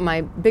think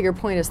my bigger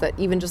point is that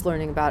even just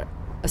learning about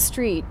a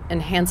street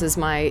enhances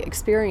my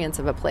experience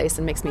of a place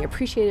and makes me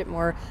appreciate it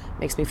more,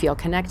 makes me feel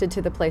connected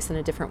to the place in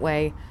a different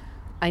way.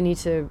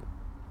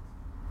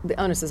 the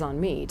onus is on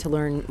me to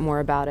learn more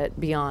about it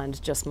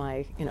beyond just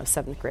my,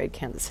 7th grade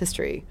Kansas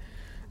history.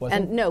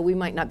 And no, we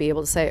might not be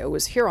able to say it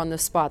was here on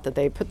this spot that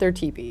they put their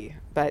teepee,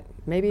 but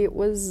maybe it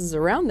was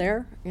around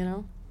there,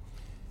 And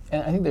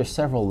I think there's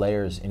several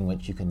layers in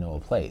which you can know a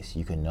place.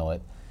 You can know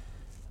it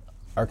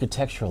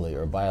architecturally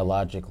or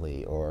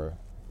biologically or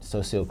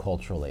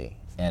socioculturally.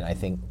 And I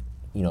think,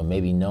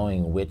 maybe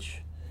knowing which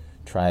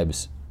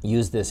tribes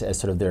use this as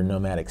sort of their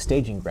nomadic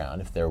staging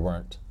ground, if there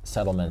weren't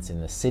settlements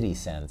in the city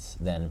sense,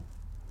 then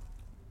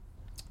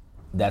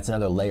that's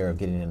another layer of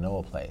getting to know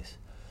a place.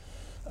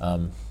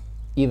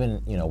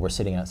 Even, we're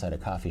sitting outside a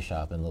coffee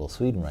shop in Little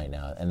Sweden right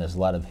now, and there's a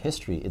lot of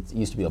history. It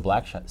used to be a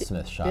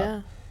blacksmith shop.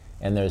 Yeah.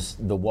 And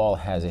the wall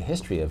has a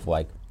history of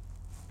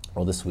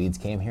the Swedes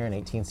came here in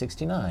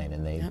 1869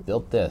 and they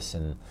built this,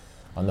 and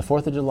on the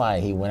 4th of July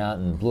he went out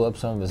and blew up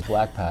some of his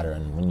black powder,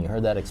 and when you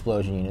heard that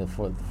explosion you knew the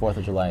 4th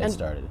of July had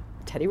started.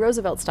 Teddy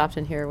Roosevelt stopped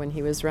in here when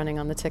he was running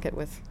on the ticket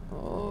with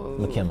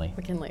McKinley.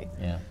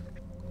 Yeah.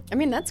 I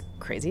mean, that's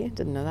crazy.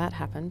 Didn't know that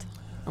happened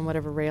on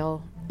whatever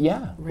railway.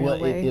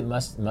 Well, it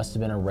must have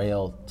been a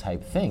rail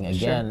type thing.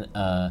 Again,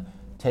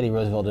 Teddy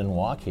Roosevelt didn't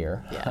walk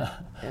here.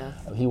 Yeah.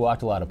 He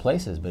walked a lot of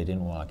places, but he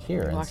didn't walk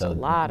here. He walked a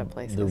lot of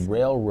places. The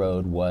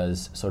railroad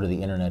was sort of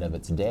the internet of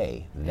its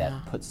day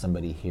that put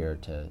somebody here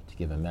to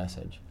give a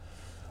message.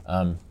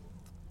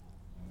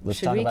 Let's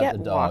Should talk we about get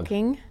the dog.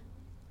 walking?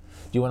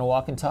 Do you want to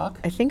walk and talk?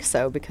 I think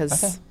so,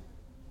 because Okay.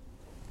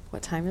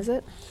 What time is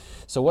it?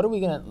 So what are we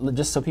going to,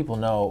 just so people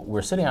know,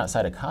 we're sitting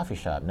outside a coffee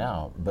shop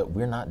now, but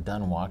we're not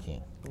done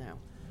walking. No.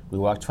 We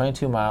walked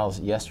 22 miles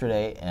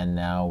yesterday, and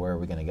now where are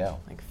we going to go?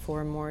 Like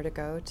 4 more to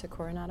go to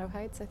Coronado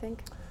Heights, I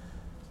think.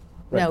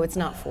 Right. No, it's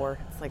not 4.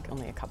 It's like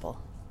only a couple.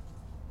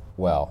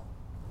 Well,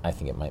 I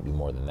think it might be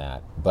more than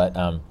that.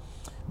 But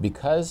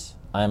because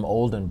I'm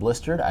old and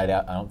blistered, I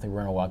don't think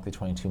we're going to walk the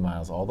 22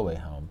 miles all the way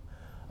home.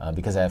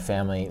 Because I have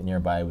family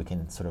nearby, we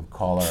can sort of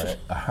call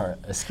our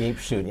escape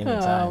chute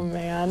anytime. Oh,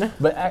 man.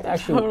 But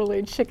actually,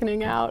 Totally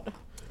chickening out.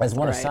 as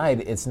one Right.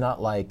 aside, it's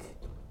not like,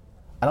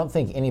 I don't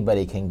think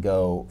anybody can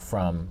go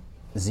from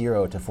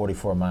 0 to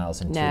 44 miles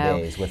in 2 No.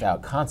 days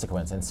without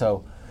consequence. And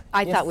so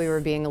I if- thought we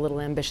were being a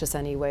little ambitious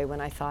anyway when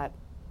I thought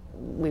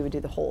we would do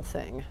the whole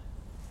thing.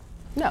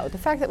 No, the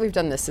fact that we've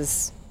done this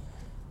is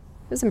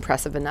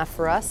impressive enough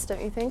for us,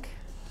 don't you think?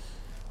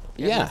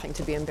 There's Yeah. nothing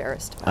to be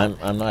embarrassed about.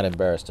 I'm not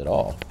embarrassed at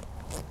all.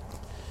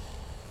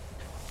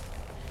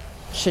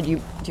 Do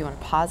you want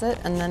to pause it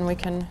and then we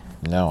can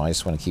No, I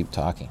just want to keep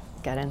talking.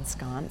 get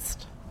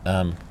ensconced?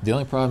 The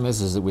only problem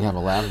is that we have a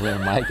lavalier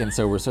mic, and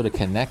so we're sort of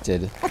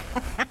connected.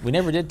 We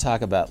never did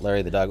talk about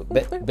Larry the dog.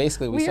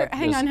 Basically, we said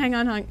Hang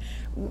on.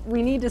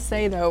 We need to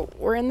say though,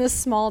 we're in this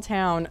small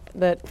town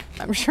that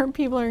I'm sure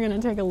people are going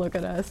to take a look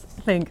at us,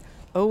 think,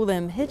 oh,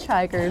 them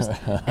hitchhikers,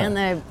 and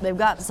they've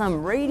got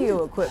some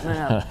radio equipment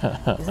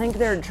up. You think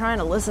they're trying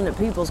to listen to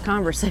people's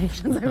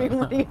conversations? I mean,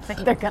 what do you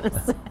think they're going to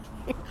say?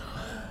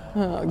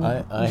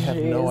 I have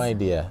no jeez.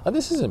 idea. Oh,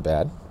 this isn't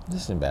bad.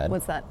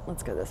 What's that?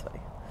 Let's go this way.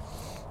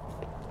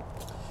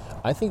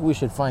 I think we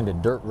should find a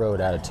dirt road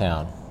out of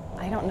town.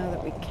 I don't know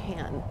that we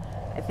can.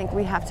 I think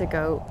we have to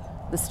go,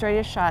 the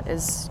straightest shot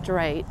is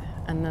straight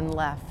and then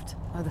left.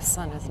 Oh, the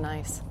sun is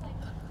nice.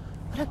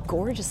 What a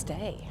gorgeous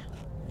day.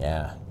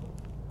 Yeah.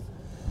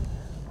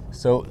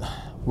 So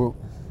we're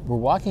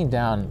walking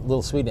down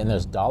Little Sweden, and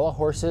there's Dala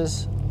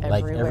horses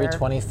like every Everywhere.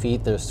 20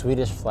 feet. There's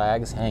Swedish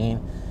flags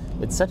hanging.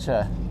 It's such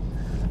a.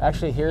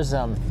 Actually, here's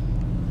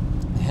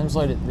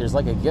Hemslöjd. There's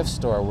like a gift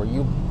store where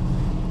you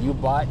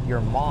bought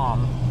your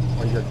mom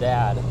or your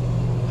dad.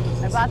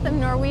 I bought them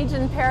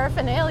Norwegian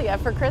paraphernalia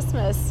for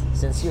Christmas.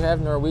 Since you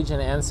have Norwegian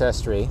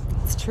ancestry,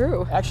 It's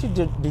true. actually,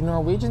 do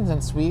Norwegians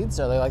and Swedes,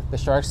 are they like the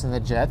Sharks and the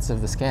Jets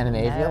of the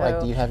Scandinavia? Like,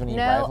 do you have any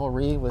No,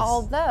 rivalry with?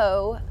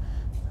 Although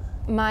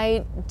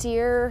my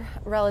dear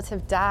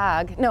relative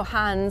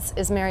Hans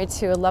is married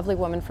to a lovely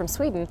woman from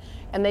Sweden,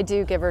 and they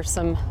do give her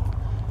some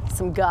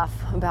guff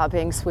about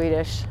being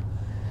Swedish.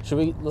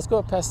 Let's go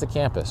up past the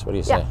campus. What do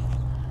you say? Yeah.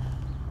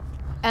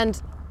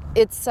 And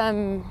it's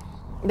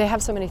they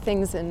have so many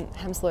things in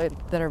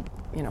Hemslöjd that are,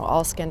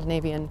 all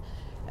Scandinavian,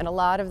 and a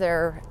lot of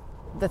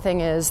the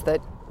thing is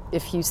that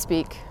if you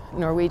speak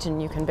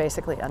Norwegian, you can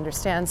basically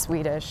understand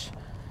Swedish,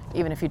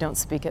 even if you don't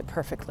speak it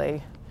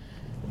perfectly.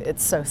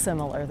 It's so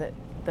similar that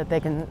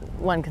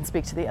one can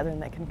speak to the other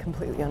and they can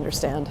completely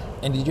understand.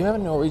 And did you have a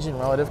Norwegian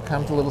relative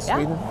come to Little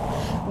Sweden?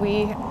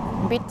 We,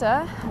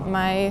 Bitta,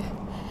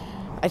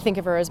 I think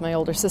of her as my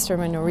older sister,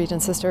 my Norwegian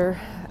sister,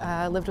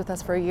 lived with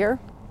us for a year.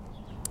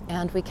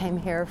 And we came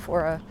here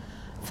for a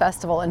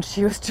festival, and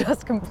she was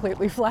just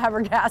completely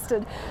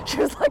flabbergasted. She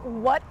was like,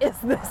 what is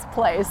this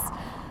place?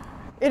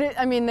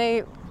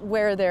 They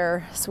wear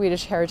their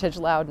Swedish heritage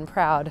loud and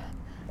proud,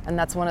 and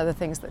that's one of the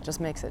things that just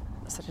makes it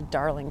such a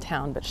darling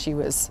town. But she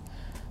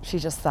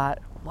just thought,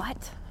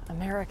 what?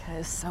 America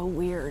is so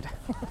weird.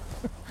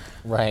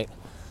 Right.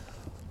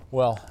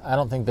 Well, I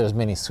don't think there's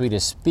many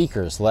Swedish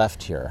speakers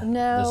left here.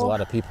 No. There's a lot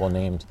of people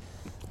named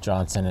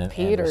Johnson and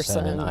Anderson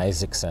Peterson. and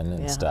Isaacson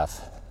and Yeah.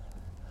 stuff.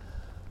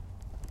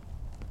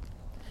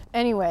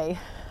 Anyway,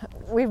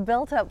 we've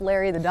built up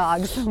Larry the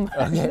dog so much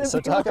Okay, that so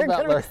people talk are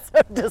about gonna be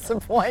so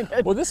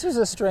disappointed. Well, this was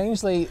a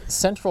strangely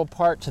central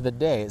part to the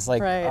day. It's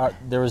like Right.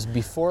 there was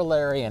before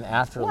Larry and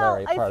after Well,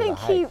 Larry I part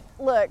think of the hike.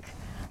 look,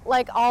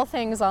 like all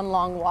things on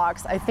long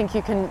walks, I think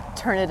you can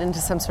turn it into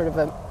some sort of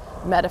a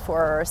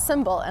metaphor or a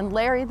symbol. And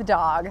Larry the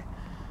dog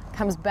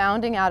comes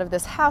bounding out of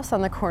this house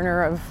on the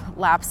corner of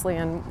Lapsley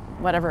and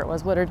whatever it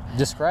was, Woodard.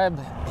 Describe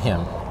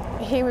him.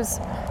 He was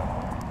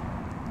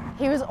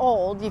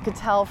old, you could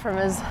tell from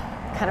his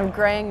kind of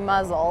graying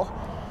muzzle.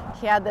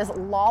 He had this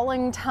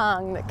lolling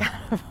tongue that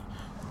kind of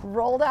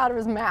rolled out of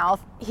his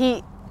mouth.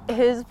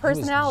 His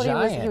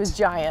personality he was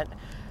giant.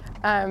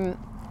 And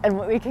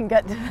we can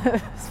get to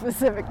a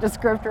specific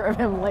descriptor of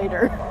him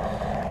later.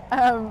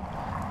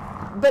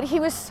 But he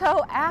was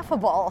so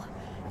affable,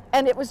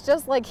 and it was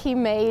just like he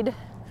made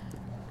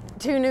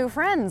 2 new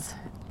friends,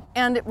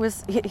 and it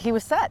was he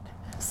was set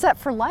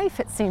for life,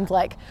 it seemed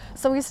like.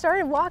 So we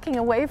started walking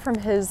away from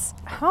his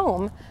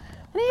home,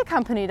 and he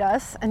accompanied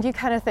us, and you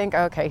kind of think,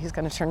 okay, he's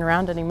going to turn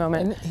around any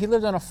moment. And he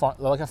lived on a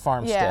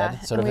farmstead, Yeah,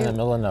 sort of and in the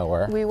middle of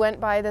nowhere. We went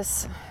by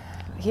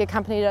he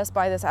accompanied us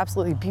by this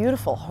absolutely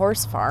beautiful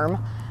horse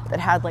farm that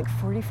had like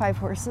 45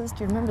 horses.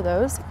 Do you remember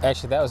those?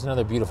 Actually, that was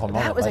another beautiful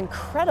moment. That was Like,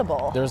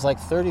 incredible. there was like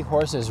 30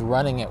 horses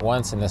running at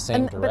once in the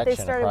same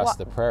direction across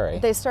the prairie.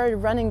 They started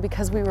running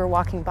because we were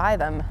walking by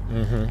them.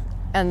 Mm-hmm.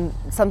 And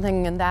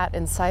something in that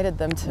incited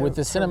them to With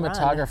the to run.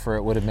 cinematographer,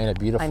 it would have made a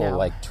beautiful know.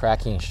 like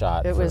tracking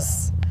shot. It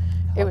was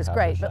helicopter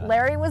great. shot. But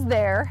Larry was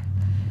there.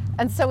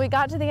 And so we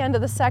got to the end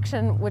of the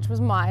section, which was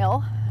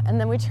mile, and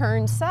then we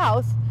turned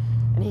south,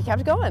 and he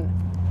kept going.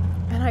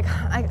 And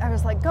I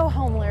was like, go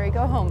home, Larry,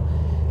 go home.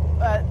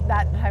 But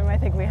that time I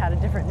think we had a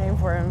different name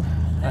for him.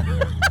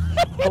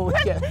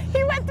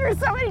 He went through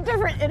so many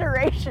different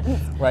iterations.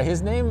 Right,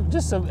 his name,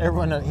 just so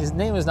everyone knows, his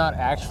name is not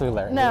actually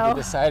Larry. No. We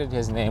decided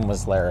his name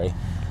was Larry.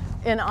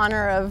 In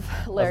honor of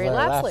Larry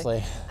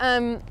Lapsley.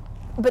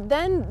 But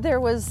then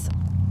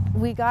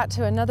we got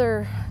to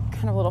another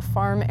kind of little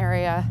farm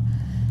area,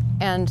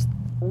 and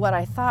what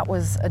I thought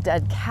was a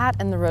dead cat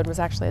in the road was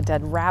actually a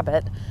dead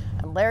rabbit.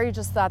 And Larry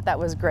just thought that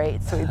was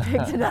great, so he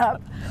picked it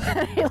up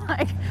and he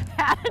like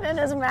had it in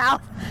his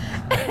mouth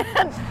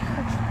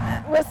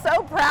and was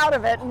so proud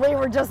of it, and we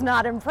were just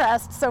not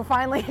impressed. So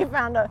finally he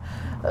found a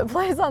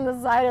place on the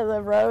side of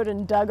the road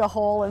and dug a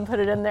hole and put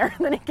it in there,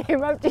 and then he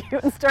came up to you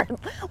and started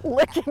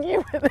licking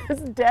you with his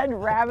dead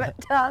rabbit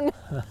tongue.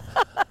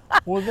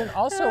 Well, then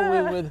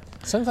also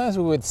sometimes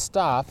we would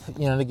stop,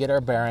 to get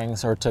our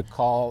bearings or to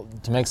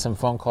make some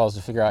phone calls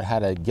to figure out how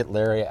to get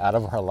Larry out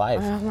of our life.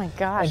 Oh my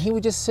gosh. And he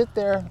would just sit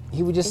there.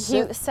 He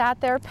sat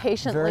there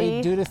patiently.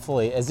 very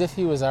dutifully, as if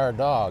he was our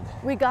dog.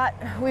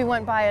 We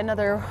went by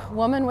another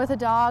woman with a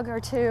dog or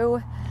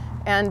two,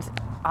 and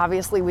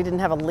obviously we didn't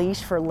have a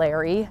leash for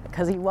Larry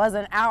because he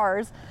wasn't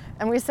ours.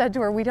 And we said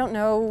to her, we don't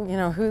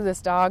know, who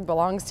this dog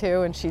belongs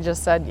to. And she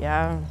just said,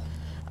 yeah.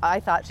 I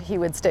thought he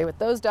would stay with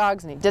those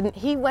dogs, and he didn't.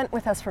 He went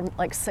with us for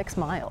like 6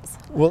 miles.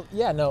 Well,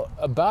 yeah, no,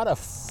 about a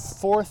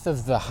fourth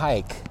of the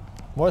hike,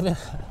 more than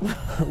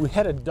we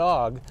had a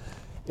dog.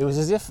 It was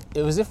as if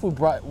he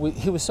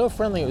was so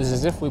friendly. It was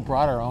as if we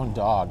brought our own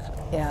dog.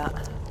 Yeah.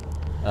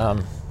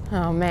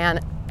 Oh man.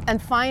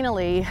 And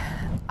finally,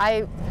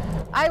 I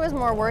was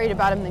more worried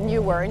about him than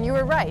you were, and you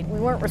were right. We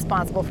weren't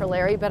responsible for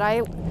Larry, but I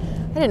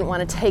didn't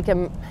want to take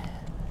him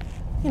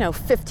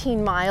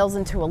 15 miles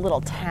into a little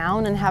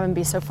town and have him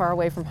be so far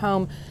away from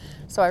home.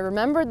 So I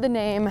remembered the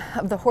name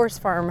of the horse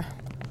farm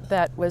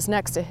that was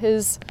next to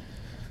his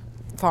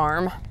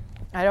farm.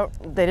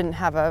 They didn't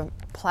have a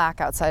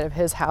plaque outside of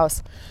his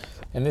house.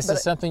 And this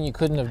is something you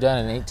couldn't have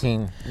done in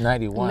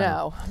 1891.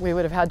 No, we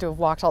would have had to have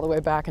walked all the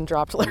way back and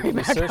dropped Larry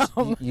back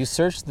home. You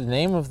searched the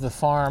name of the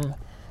farm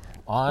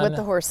with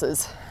the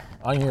horses.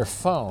 On your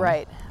phone.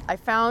 Right. I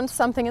found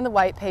something in the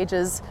white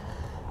pages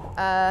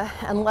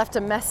and left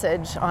a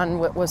message on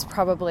what was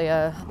probably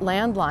a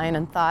landline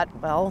and thought,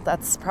 well,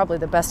 that's probably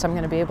the best I'm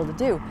going to be able to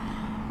do.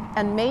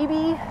 And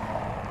maybe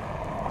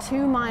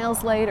 2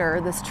 miles later,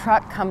 this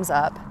truck comes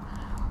up,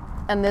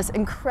 and this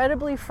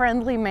incredibly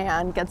friendly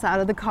man gets out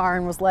of the car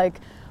and was like,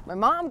 my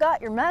mom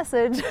got your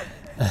message,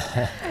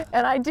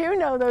 and I do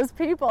know those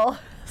people,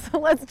 so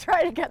let's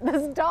try to get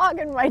this dog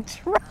in my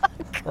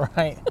truck.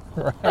 Right.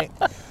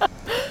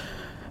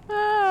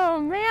 Oh,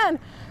 man.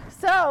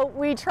 So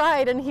we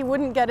tried, and he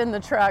wouldn't get in the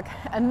truck.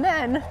 And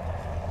then,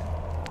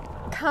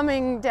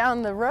 coming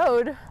down the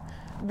road,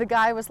 the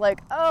guy was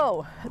like,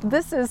 oh,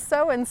 this is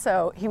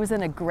so-and-so. He was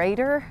in a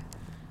grader.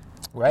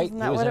 Right, Isn't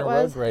that he was what in it a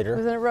road was? grader. He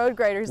was in a road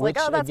grader. He's like,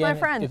 oh, that's again, my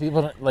friend. If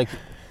people don't,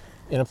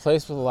 in a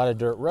place with a lot of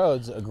dirt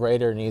roads, a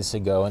grader needs to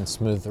go and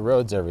smooth the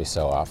roads every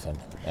so often.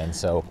 And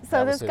so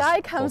this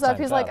guy comes up,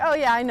 he's like, oh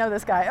yeah, I know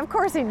this guy. Of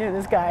course he knew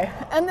this guy.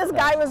 And this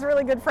guy was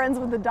really good friends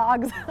with the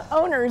dog's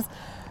owners.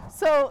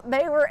 So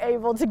they were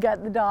able to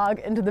get the dog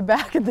into the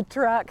back of the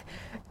truck.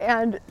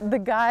 And the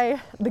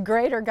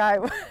grader guy,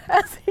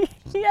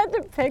 he had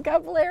to pick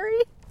up Larry.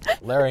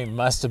 Larry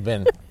must have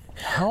been,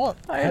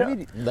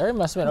 Larry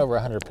must have been over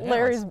 100 pounds.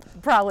 Larry's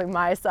probably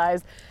my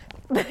size.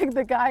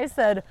 The guy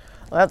said,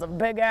 well, that's a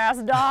big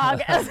ass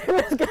dog, as he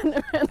was getting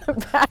him in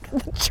the back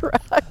of the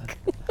truck.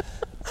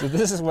 So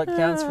this is what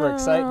counts for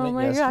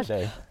excitement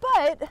yesterday.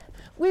 Gosh. But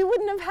we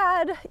wouldn't have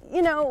had,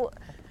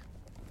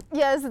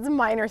 yes, it's a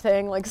minor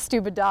thing, like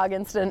stupid dog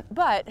incident,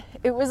 but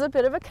it was a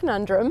bit of a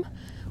conundrum.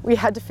 We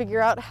had to figure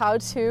out how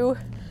to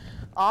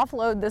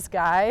offload this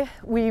guy.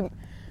 We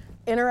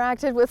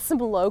interacted with some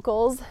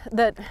locals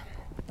that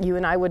you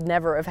and I would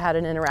never have had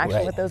an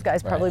interaction with those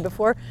guys probably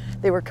before.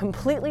 They were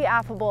completely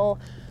affable,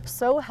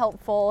 so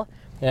helpful.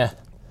 Yeah.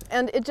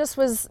 And it just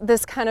was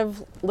this kind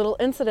of little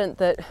incident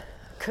that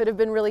could have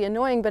been really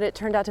annoying, but it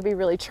turned out to be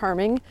really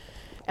charming,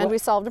 and we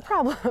solved a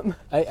problem.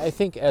 I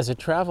think as a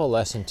travel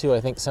lesson too,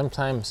 I think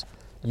sometimes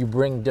you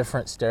bring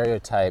different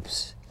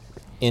stereotypes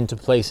into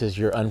places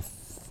you're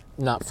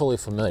not fully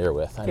familiar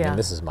with. I mean,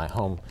 this is my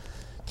home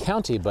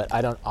county, but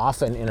I don't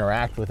often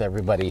interact with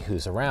everybody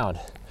who's around.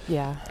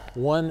 Yeah.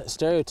 One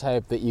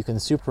stereotype that you can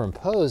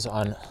superimpose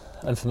on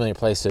unfamiliar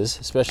places,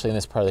 especially in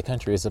this part of the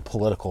country, is a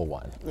political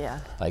one. Yeah.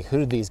 Like, who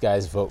did these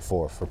guys vote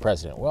for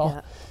president?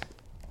 Well,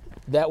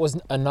 that was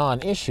a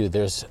non-issue.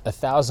 There's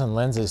 1,000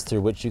 lenses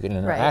through which you can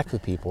interact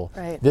with people.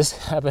 Right. This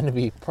happened to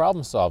be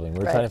problem solving.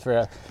 We're trying to figure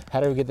out how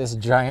do we get this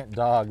giant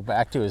dog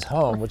back to his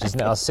home, which is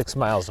now 6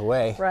 miles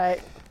away. Right.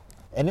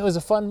 And it was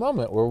a fun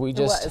moment where we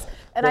just... It was.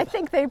 And I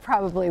think they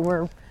probably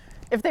were,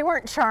 if they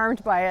weren't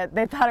charmed by it,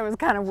 they thought it was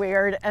kind of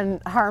weird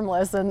and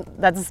harmless, and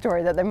that's a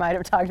story that they might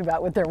have talked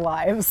about with their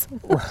wives.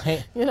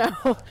 Right.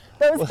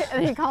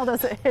 And he called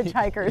us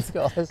hitchhikers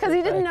because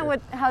he didn't know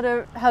how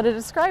to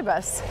describe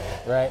us.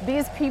 Right.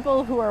 These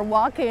people who are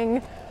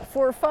walking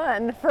for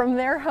fun from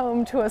their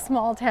home to a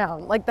small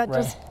town, like that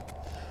just...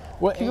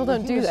 Well, people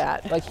don't do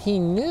that. Like, he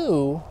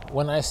knew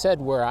when I said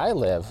where I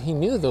live, he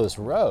knew those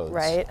roads.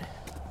 Right.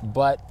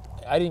 But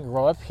I didn't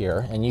grow up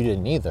here, and you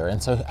didn't either.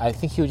 And so I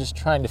think he was just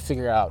trying to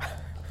figure out,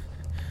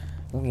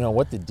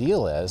 what the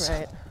deal is.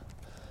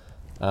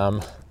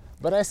 Right.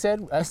 But I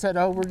said,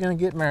 oh, we're gonna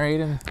get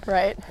married, and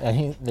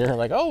they're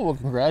like, oh, well,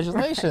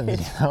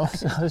 congratulations. So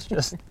it's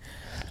just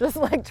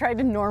like trying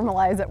to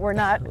normalize it. We're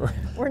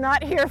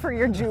not here for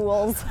your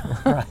jewels.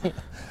 Right.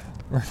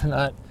 It's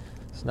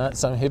not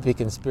some hippie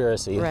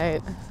conspiracy.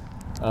 Right.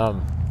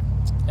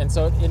 And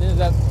so it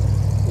ended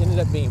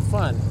up being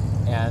fun,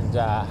 and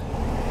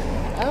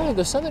I don't know,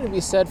 there's something to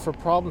be said for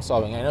problem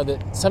solving. I know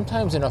that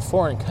sometimes in a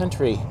foreign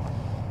country,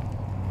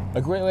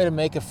 a great way to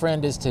make a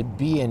friend is to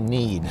be in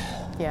need.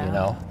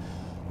 Yeah.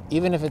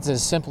 Even if it's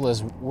as simple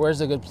as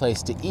where's a good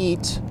place to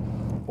eat,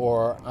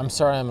 or I'm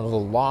sorry, I'm a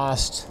little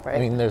lost. Right. I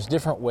mean, there's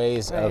different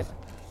ways of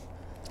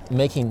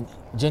making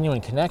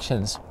genuine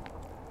connections,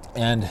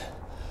 and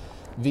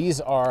these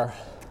were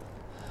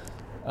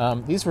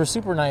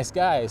super nice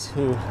guys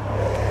who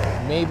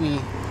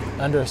maybe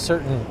under a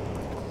certain,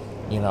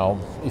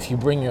 if you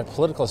bring your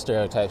political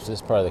stereotypes to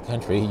this part of the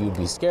country, you'd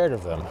be scared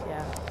of them.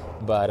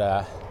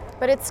 Yeah.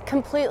 But it's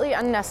completely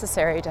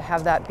unnecessary to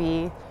have that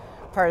be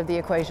part of the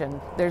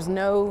equation. There's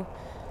no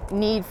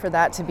need for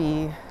that to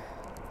be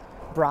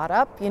brought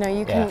up.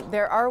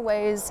 There are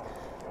ways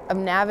of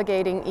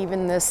navigating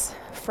even this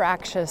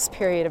fractious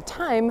period of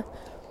time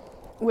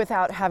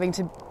without having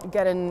to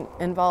get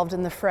involved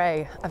in the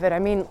fray of it. I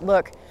mean,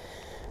 look,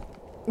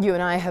 you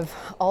and I have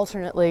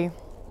alternately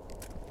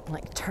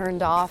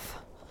turned off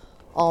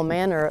all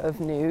manner of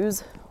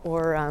news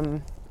or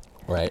in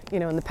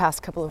the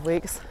past couple of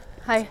weeks.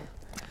 Hi.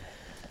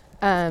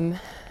 I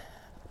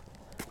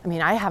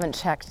haven't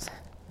checked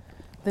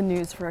the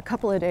news for a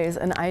couple of days,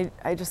 and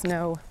I just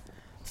know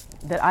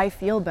that I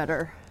feel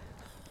better.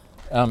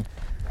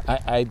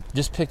 I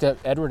just picked up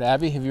Edward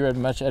Abbey. Have you read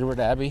much Edward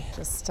Abbey?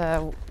 Just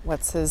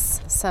what's his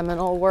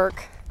seminal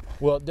work?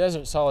 Well,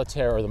 Desert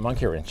Solitaire or the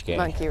Monkey Wrench Gang.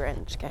 Monkey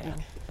Wrench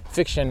Gang.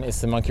 Fiction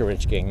is the Monkey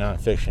Wrench Gang.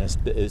 Non-fiction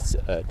is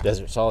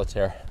Desert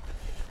Solitaire,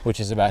 which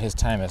is about his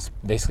time as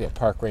basically a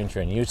park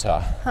ranger in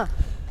Utah. Huh.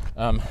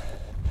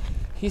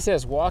 He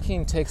says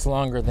walking takes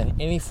longer than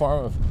any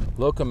form of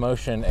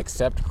locomotion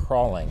except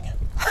crawling.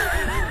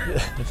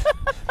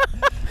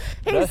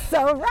 He's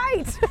so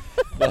right.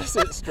 Thus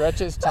it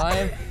stretches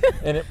time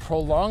and it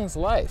prolongs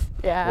life.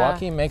 Yeah.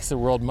 Walking makes the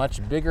world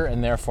much bigger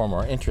and therefore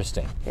more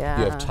interesting. Yeah.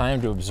 You have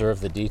time to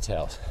observe the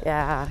details.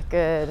 Yeah,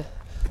 good.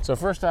 So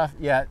first off,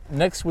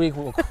 next week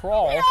we'll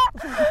crawl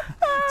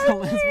to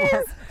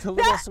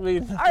Little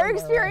Sweden. Our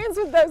experience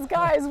with those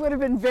guys would have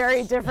been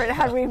very different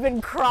had we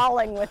been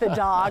crawling with a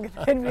dog.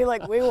 They'd be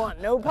like, we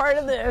want no part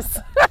of this.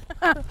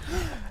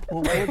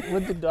 Well,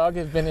 would the dog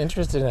have been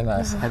interested in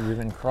us had we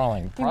been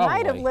crawling? Probably. He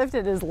might have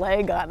lifted his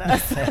leg on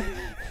us.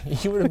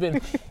 He would have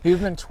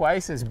been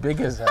twice as big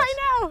as us. I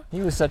know.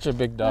 He was such a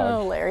big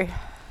dog. Oh, Larry.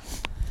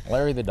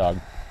 Larry the dog.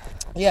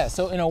 Yeah,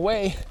 so in a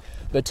way,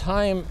 the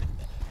time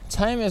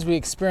as we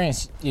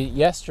experienced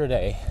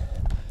yesterday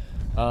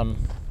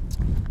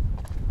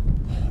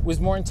was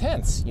more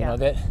intense. You know,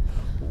 that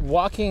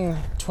walking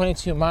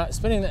 22 miles,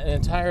 spending an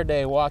entire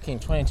day walking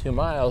 22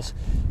 miles,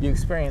 you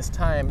experience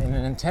time in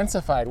an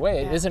intensified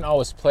way. It isn't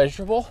always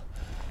pleasurable.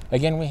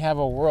 Again, we have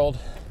a world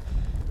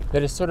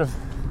that is sort of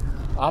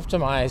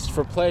optimized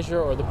for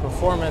pleasure or the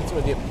performance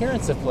or the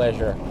appearance of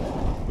pleasure.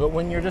 But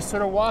when you're just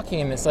sort of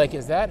walking, it's like,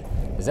 is that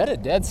a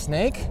dead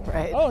snake?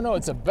 Right. Oh no,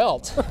 it's a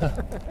belt.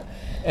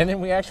 And then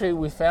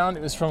we found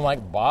it was from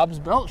like Bob's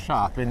Belt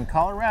Shop in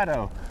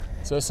Colorado.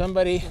 So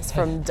somebody It's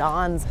from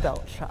Don's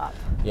Belt Shop,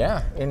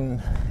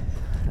 in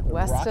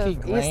Rocky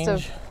of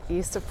Grange,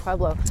 east of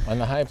Pueblo. on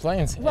the high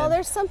plains. Well, And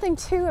there's something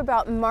too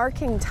about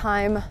marking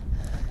time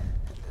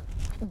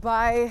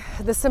by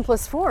the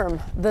simplest form,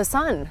 the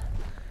sun.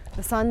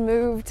 The sun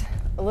moved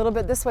a little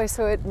bit this way,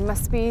 so it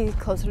must be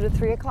closer to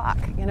 3 o'clock,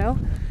 you know?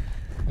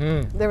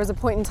 There was a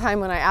point in time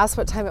when I asked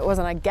what time it was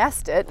and I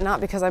guessed it,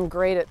 not because I'm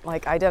great at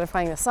like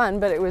identifying the sun,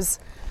 but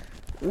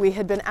we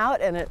had been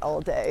out in it all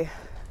day.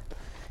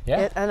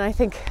 yeah. And I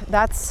think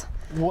that's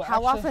Well, how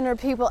actually- often are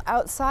people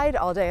outside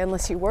all day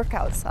unless you work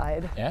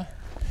outside, Yeah.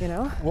 you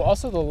know? Well,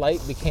 also the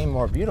light became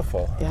more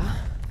beautiful.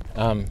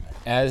 Yeah.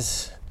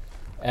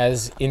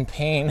 As in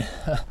pain,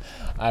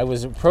 I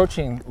was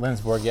approaching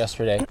Lindsborg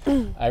yesterday.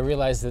 I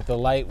realized that the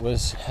light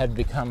had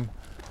become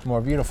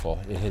more beautiful.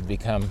 It had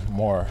become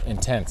more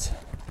intense,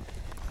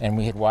 and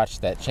we had watched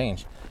that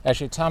change.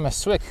 Actually, Thomas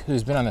Swick,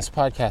 who's been on this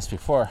podcast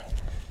before,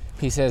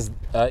 he says,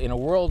 in a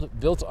world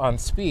built on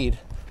speed,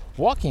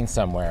 walking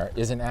somewhere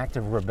is an act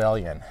of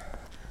rebellion.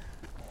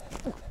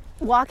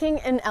 Walking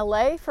in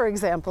LA, for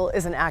example,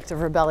 is an act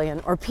of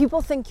rebellion, or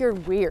people think you're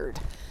weird.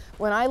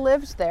 When I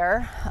lived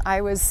there,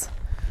 I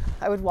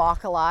would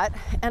walk a lot,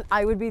 and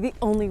I would be the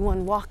only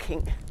one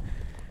walking.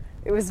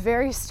 It was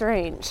very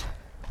strange.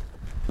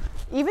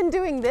 Even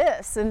doing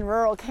this in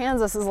rural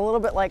Kansas is a little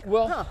bit like,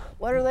 Well,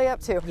 what are they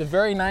up to? The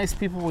very nice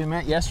people we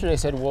met yesterday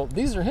said, well,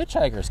 these are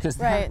hitchhikers, because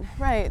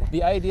Right.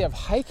 the idea of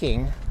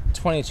hiking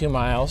 22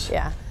 miles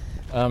Yeah.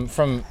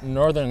 from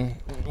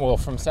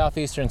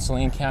southeastern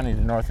Saline County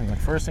to northern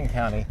McPherson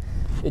County,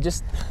 it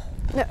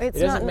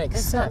doesn't make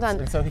it's sense. not done.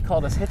 And so he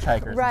called us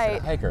hitchhikers instead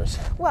of hikers.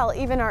 Well,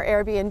 even our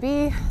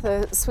Airbnb,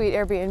 the sweet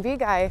Airbnb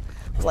guy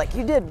was like,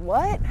 you did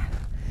what?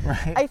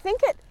 Right.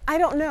 I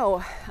don't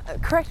know,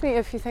 correct me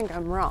if you think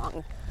I'm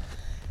wrong.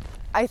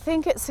 I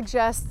think it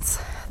suggests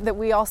that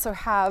we also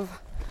have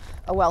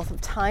a wealth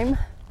of time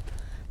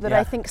that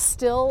I think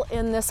still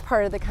in this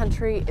part of the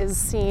country is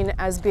seen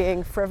as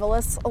being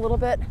frivolous a little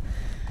bit.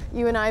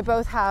 You and I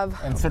both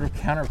have... And sort of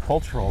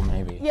countercultural,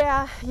 maybe.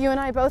 Yeah, you and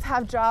I both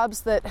have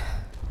jobs that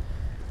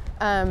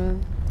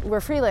we're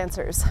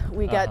freelancers.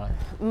 We get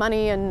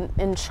money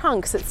in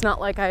chunks. It's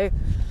not like I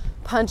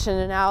punch in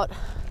and out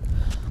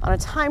on a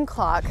time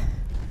clock.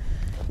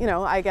 You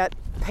know, I get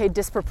paid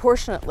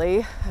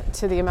disproportionately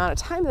to the amount of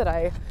time that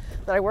I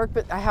work,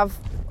 but I have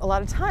a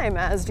lot of time,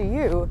 as do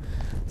you.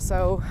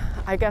 So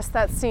I guess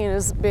that's seen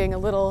as being a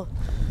little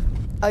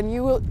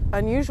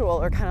unusual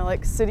or kind of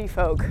like city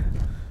folk.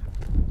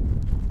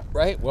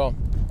 Right. Well,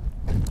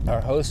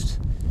 our host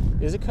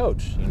is a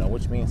coach,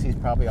 which means he's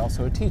probably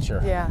also a teacher.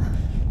 Yeah.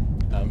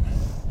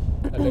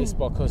 A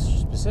baseball coach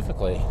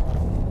specifically.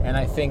 And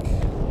I think,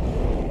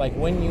 like,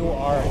 when you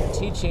are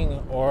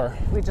teaching or...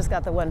 We just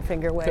got the one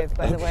finger wave,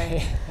 by the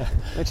way,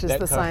 which is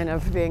the sign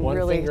of being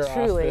really,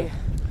 truly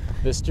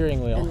the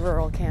steering wheel. in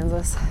rural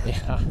Kansas.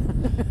 Yeah.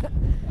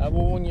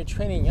 Well, when you're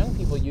training young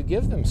people, you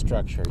give them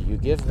structure. You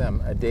give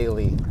them a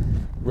daily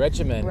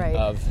regimen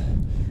of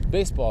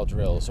baseball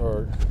drills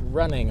or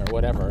running or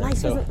whatever. Life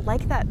isn't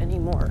like that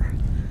anymore.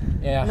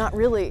 Yeah. Not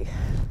really.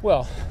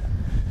 Well...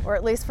 Or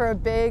at least for a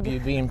big... You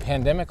mean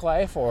pandemic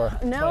life or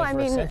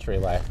 21st century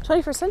life?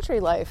 21st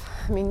century life.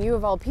 I mean, you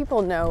of all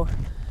people know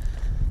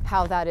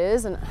how that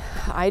is, and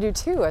I do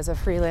too as a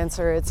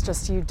freelancer. It's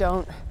just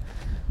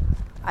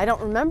I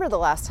don't remember the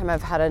last time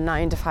I've had a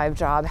 9-to-5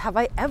 job. Have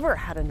I ever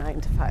had a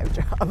 9-to-5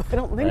 job? I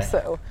don't think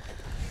so.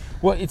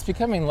 Well, it's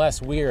becoming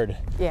less weird.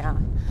 Yeah.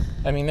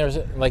 I mean,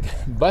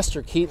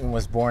 Buster Keaton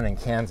was born in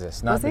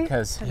Kansas, not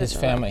because his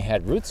family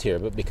had roots here,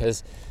 but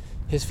because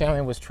his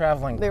family was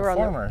traveling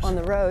performers. They were on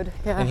the road,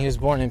 yeah. And he was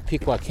born in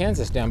Pequot,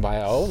 Kansas, down by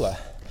Iola.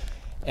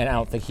 And I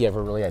don't think he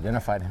ever really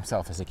identified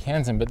himself as a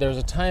Kansan, but there was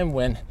a time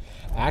when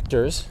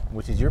actors,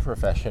 which is your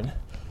profession,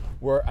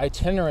 were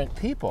itinerant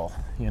people,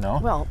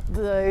 Well,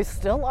 they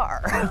still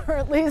are. Or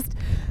at least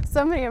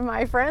so many of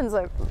my friends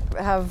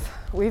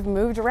we've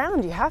moved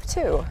around. You have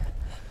to.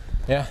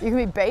 Yeah. You can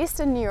be based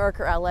in New York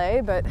or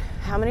LA, but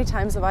how many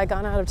times have I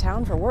gone out of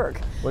town for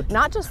work?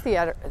 Not just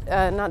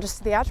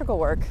theatrical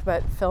work,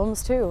 but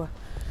films too.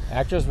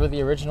 Actors were the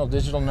original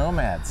digital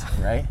nomads,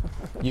 right?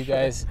 You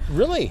guys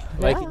really,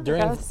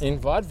 in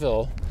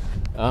vaudeville,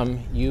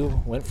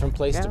 you went from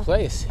place to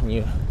place, and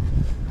you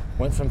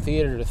went from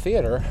theater to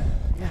theater.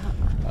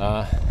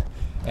 Yeah.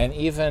 And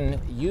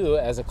even you,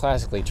 as a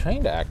classically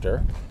trained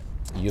actor,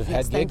 you've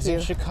had gigs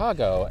in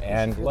Chicago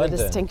and London,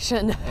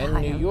 distinction.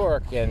 and New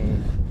York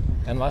and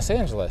Los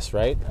Angeles,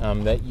 right?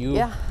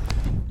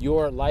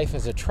 Your life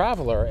as a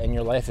traveler and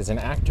your life as an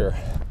actor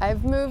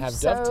I've moved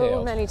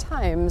so many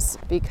times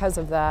because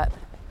of that.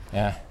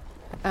 Yeah.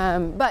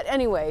 But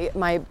anyway,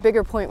 my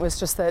bigger point was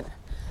just that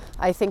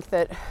I think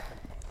that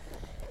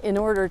in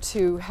order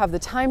to have the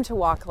time to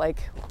walk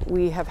like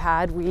we have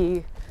had,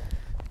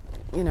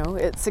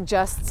 it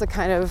suggests a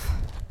kind of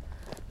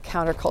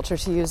counterculture,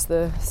 to use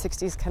the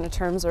 60s kind of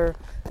terms, or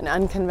an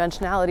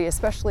unconventionality,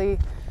 especially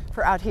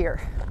for out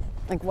here.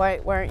 Like, why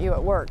aren't you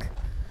at work?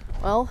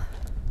 Well,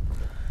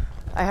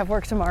 I have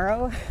work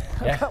tomorrow.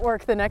 Yeah. I've got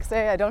work the next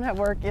day. I don't have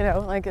work,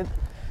 like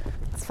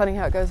it's funny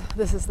how it goes.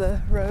 This is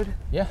the road.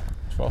 Yeah,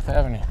 12th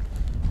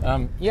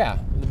Avenue. Yeah,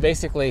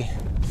 basically,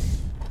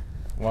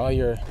 while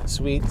your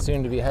sweet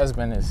soon-to-be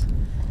husband is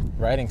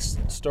writing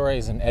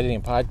stories and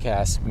editing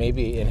podcasts,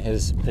 maybe in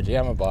his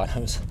pajama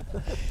bottoms,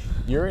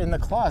 you're in the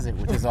closet,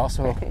 which is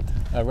also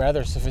a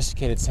rather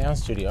sophisticated sound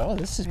studio. Oh,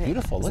 this is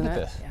beautiful. Look at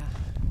this. Yeah.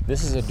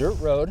 This is a dirt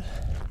road.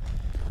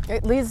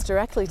 It leads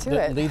directly to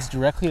it. It leads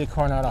directly to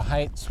Coronado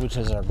Heights, which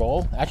is our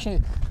goal.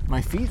 Actually,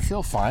 my feet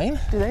feel fine.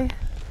 Do they?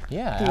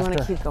 Yeah. Do you want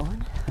to keep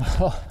going?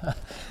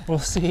 We'll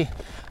see.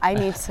 I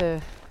need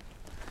to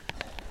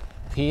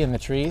pee in the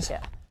trees.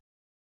 Yeah.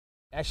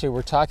 Actually,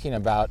 we're talking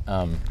about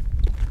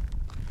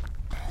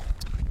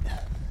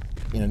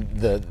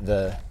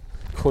the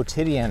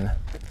quotidian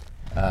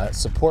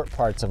support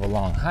parts of a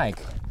long hike.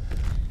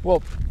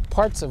 Well,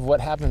 parts of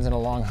what happens in a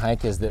long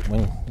hike is that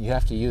when you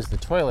have to use the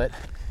toilet,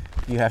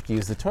 you have to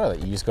use the toilet.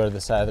 You just go to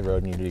the side of the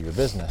road and you do your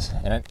business.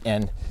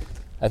 And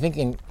I think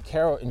in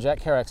Jack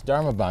Kerouac's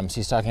Dharma Bums,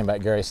 he's talking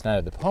about Gary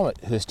Snyder, the poet,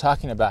 who's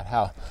talking about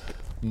how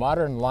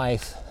modern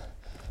life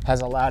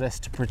has allowed us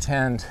to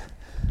pretend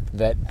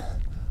that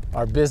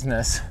our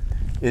business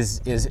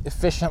is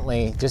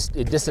efficiently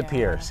it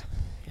disappears.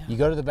 Yeah. You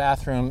go to the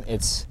bathroom,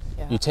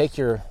 you take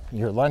your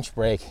lunch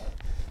break,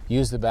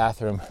 use the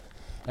bathroom,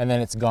 and then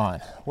it's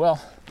gone.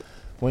 Well,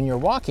 when you're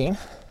walking,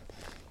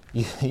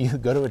 you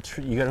go to a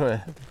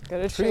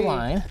tree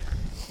line,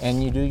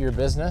 and you do your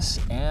business,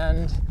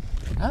 and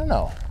I don't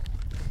know.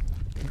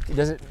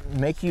 Does it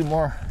make you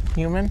more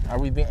human?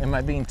 Am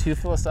I being too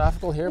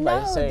philosophical here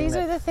by saying these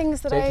are the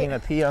things that taking a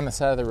pee on the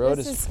side of the road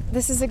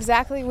this is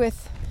exactly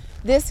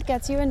this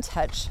gets you in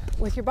touch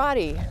with your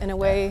body in a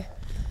way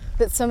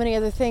that so many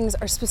other things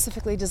are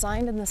specifically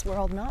designed in this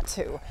world not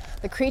to.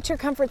 The creature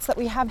comforts that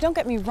we have, don't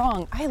get me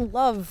wrong, I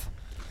love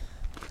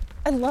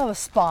a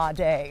spa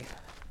day.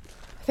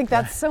 I think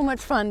that's so much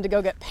fun to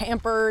go get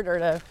pampered or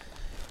to,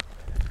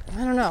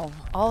 I don't know,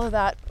 all of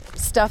that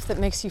stuff that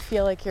makes you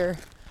feel like you're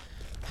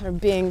kind of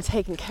being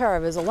taken care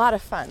of is a lot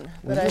of fun.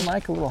 Was your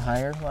mic a little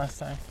higher last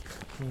time?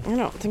 I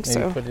don't think maybe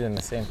so. Put it in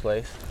the same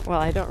place?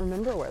 Well, I don't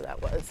remember where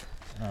that was.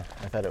 Oh,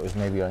 I thought it was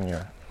maybe on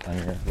your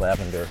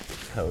lavender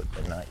coat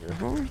and not your...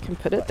 Well, I can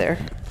put it there.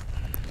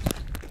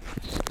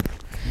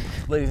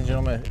 Ladies and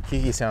gentlemen,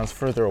 Kiki sounds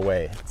further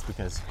away. It's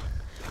because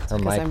her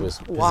mic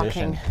was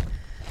walking positioned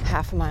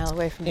half a mile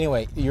away from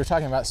Anyway, you're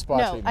talking about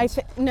spa treatments.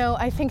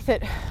 I think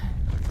that,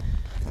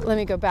 let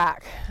me go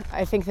back.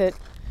 I think that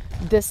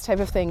this type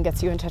of thing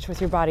gets you in touch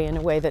with your body in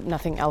a way that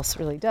nothing else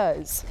really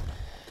does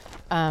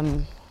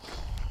in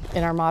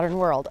our modern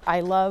world.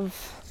 I love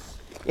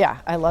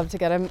to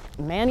get a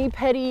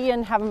mani-pedi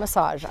and have a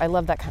massage. I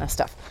love that kind of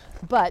stuff.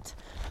 But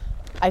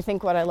I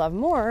think what I love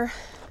more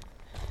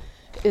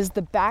is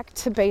the back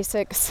to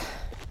basics,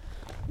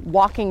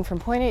 walking from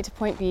point A to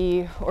point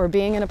B, or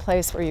being in a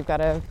place where you've got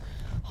to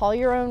haul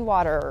your own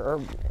water,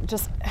 or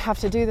just have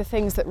to do the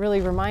things that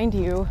really remind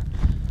you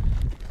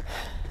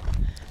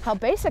how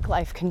basic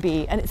life can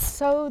be. And it's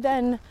so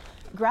then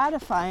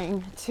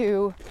gratifying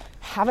to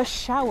have a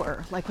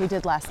shower like we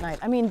did last night.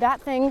 I mean,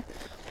 that thing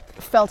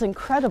felt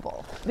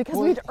incredible because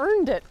we'd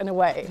earned it in a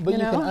way. But you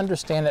can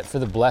understand it for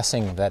the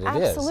blessing that it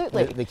is.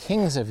 Absolutely. The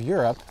kings of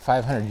Europe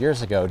 500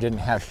 years ago didn't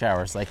have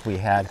showers like we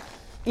had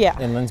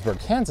in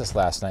Lindsborg, Kansas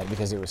last night,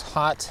 because it was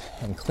hot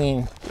and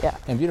clean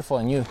and beautiful.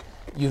 And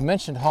you've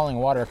mentioned hauling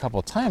water a couple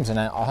of times, and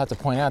I'll have to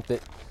point out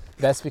that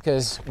that's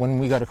because when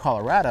we go to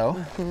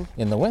Colorado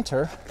in the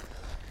winter,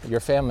 your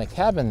family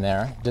cabin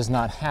there does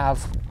not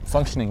have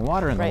functioning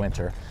water in the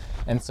winter.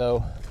 And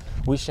so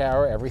we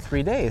shower every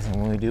 3 days, and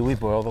when we do, we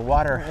boil the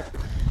water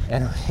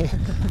and we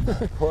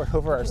pour it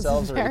over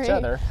ourselves or each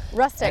other.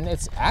 Rustic. And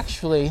it's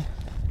actually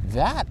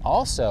that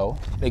also,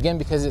 again,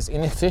 because it's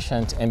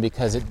inefficient and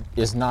because it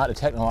is not a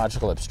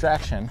technological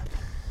abstraction,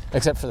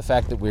 except for the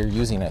fact that we're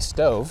using a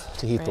stove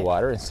to heat the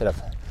water instead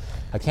of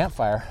a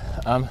campfire.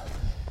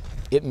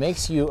 It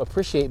makes you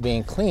appreciate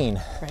being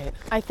clean. Right.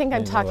 I think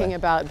I'm talking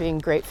about being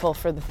grateful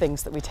for the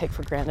things that we take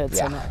for granted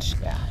so much.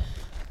 Yeah.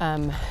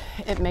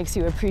 It makes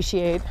you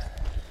appreciate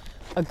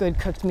a good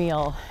cooked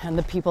meal and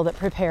the people that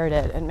prepared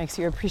it. It makes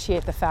you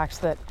appreciate the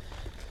fact that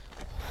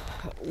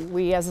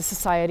we as a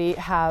society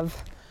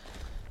have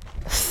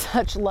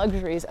such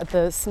luxuries at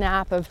the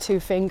snap of two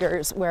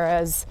fingers,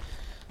 whereas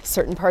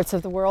certain parts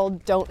of the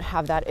world don't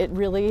have that. It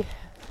really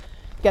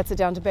gets it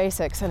down to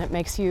basics, and it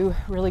makes you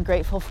really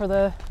grateful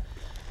for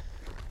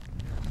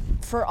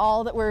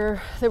all that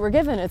we're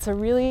given. It's a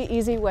really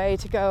easy way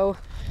to go,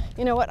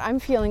 you know what, I'm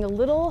feeling a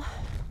little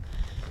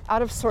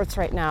out of sorts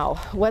right now.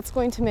 What's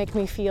going to make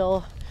me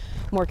feel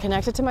more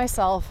connected to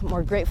myself,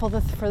 more grateful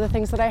for the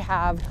things that I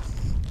have,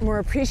 more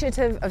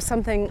appreciative of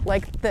something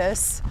like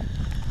this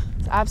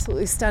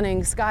absolutely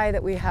stunning sky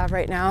that we have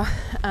right now?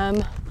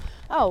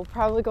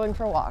 Probably going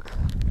for a walk.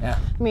 Yeah.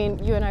 I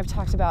mean, you and I have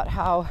talked about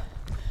how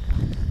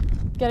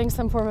getting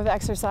some form of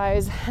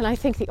exercise. And I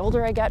think the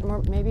older I get,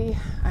 more maybe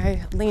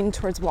I lean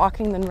towards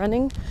walking than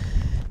running.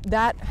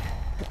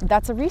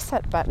 That's a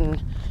reset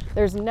button.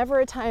 There's never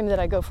a time that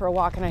I go for a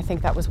walk and I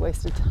think that was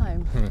wasted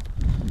time.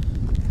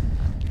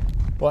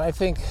 Well, I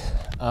think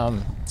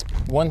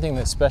one thing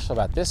that's special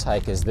about this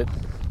hike is that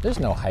there's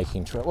no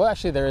hiking trail. Well,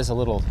 actually, there is a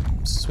little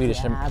Swedish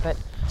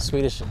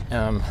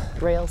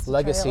rails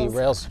legacy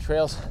rails to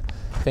trails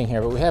thing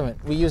here,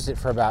 but we used it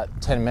for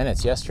about 10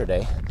 minutes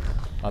yesterday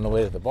on the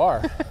way to the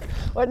bar.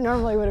 What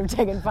normally would have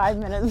taken 5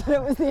 minutes, but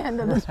it was the end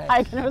of the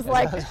hike, and it was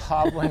I was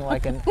hobbling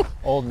like an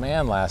old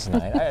man last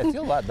night. I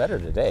feel a lot better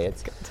today.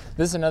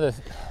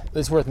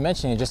 It's worth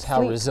mentioning just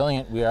how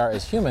resilient we are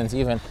as humans.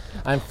 Even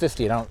I'm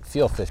 50. I don't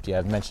feel 50.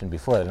 I've mentioned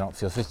before that I don't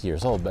feel 50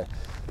 years old, but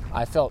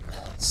I felt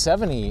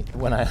 70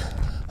 when I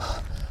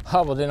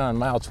hobbled in on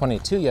mile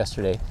 22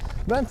 yesterday.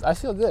 But I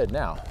feel good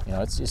now.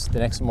 It's just the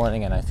next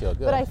morning and I feel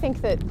good. But I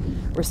think that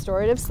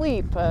restorative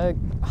sleep, a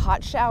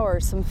hot shower,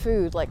 some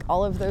food, like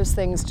all of those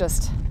things,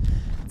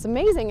 it's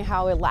amazing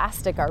how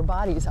elastic our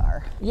bodies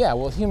are. Yeah,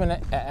 well, human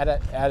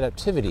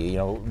adaptivity,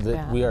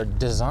 we are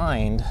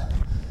designed,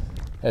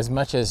 as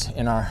much as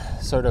in our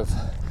sort of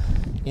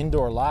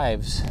indoor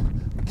lives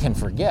can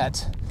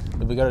forget,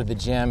 that we go to the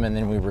gym and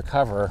then we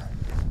recover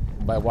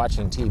by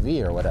watching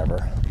TV or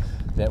whatever,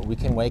 that we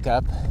can wake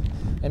up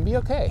and be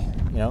okay.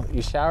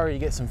 You shower, you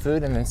get some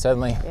food, and then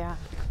suddenly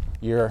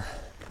you're,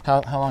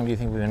 how long do you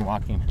think we've been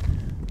walking?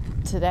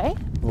 Today?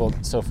 Well,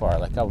 so far,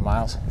 like a couple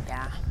miles.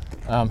 Yeah.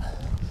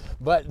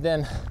 But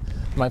then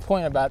my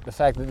point about the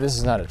fact that this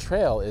is not a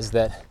trail is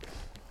that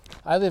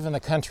I live in the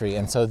country,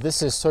 and so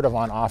this is sort of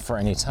on offer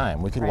any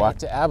time. We could walk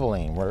to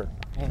Abilene, where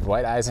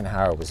Dwight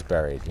Eisenhower was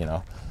buried,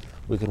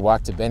 We could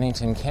walk to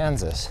Bennington,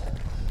 Kansas,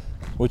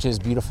 which is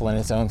beautiful in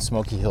its own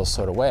Smoky Hills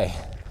sort of way.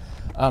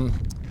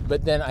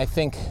 But then I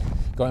think,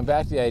 going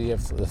back to the idea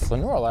of the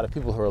flaneur, a lot of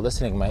people who are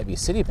listening might be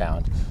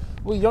city-bound.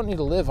 Well, you don't need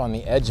to live on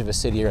the edge of a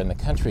city or in the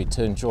country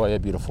to enjoy a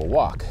beautiful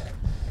walk.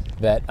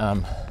 That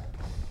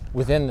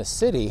within the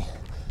city,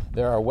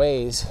 there are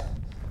ways,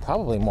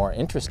 probably more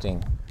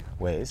interesting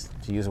ways,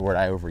 to use a word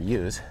I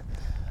overuse,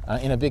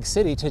 in a big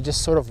city to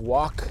just sort of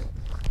walk,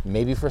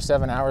 maybe for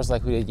 7 hours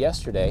like we did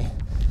yesterday,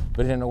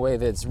 but in a way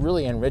that's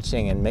really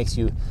enriching and makes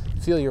you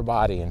feel your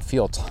body and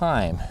feel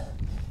time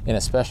in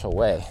a special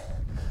way.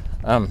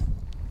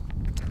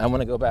 I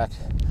want to go back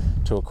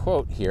to a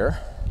quote here.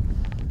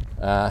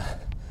 I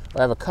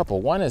have a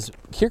couple. One is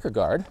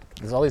Kierkegaard.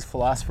 There's all these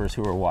philosophers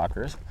who are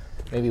walkers.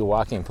 Maybe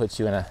walking puts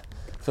you in a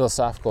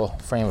philosophical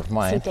frame of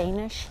mind. Is he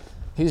Danish?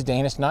 He's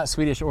Danish, not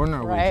Swedish or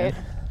Norwegian. Right.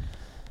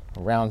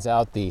 Rounds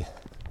out the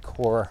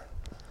core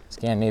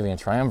Scandinavian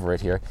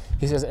triumvirate here.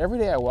 He says, every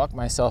day I walk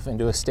myself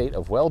into a state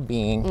of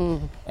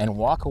well-being and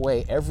walk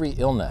away every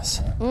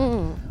illness.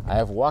 I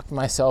have walked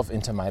myself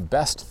into my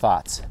best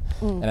thoughts,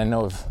 and I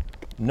know of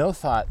no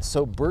thought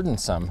so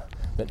burdensome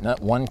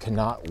that one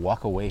cannot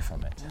walk away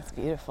from it. That's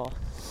beautiful.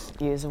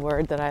 Use a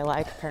word that I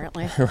like,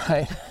 apparently.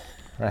 Right.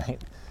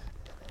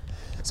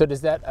 So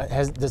does that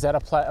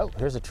apply? Oh,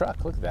 here's a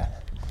truck. Look at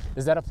that.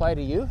 Does that apply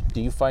to you?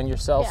 Do you find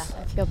yourself?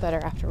 Yeah, I feel better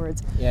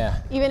afterwards.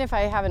 Yeah. Even if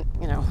I haven't,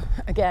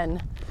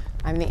 again,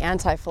 I'm the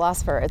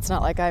anti-philosopher. It's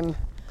not like I'm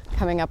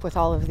coming up with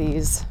all of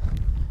these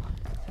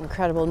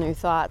incredible new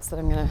thoughts that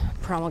I'm going to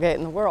promulgate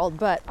in the world,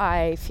 but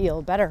I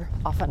feel better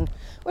often,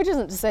 which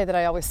isn't to say that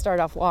I always start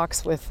off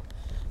walks with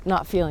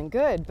not feeling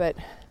good, but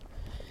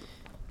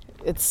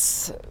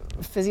it's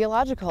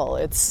physiological,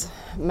 it's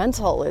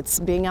mental, it's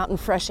being out in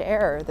fresh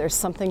air. There's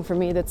something for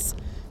me that's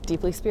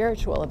deeply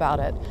spiritual about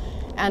it.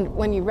 And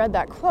when you read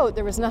that quote,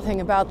 there was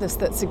nothing about this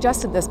that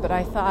suggested this, but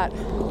I thought,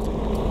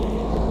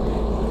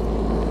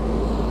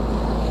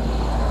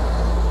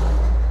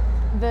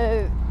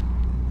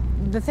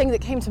 the thing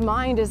that came to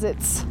mind is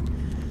it's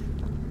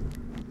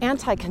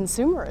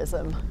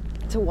anti-consumerism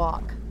to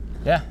walk.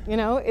 Yeah.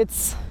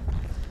 It's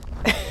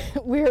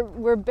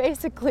we're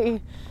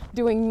basically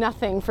doing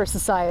nothing for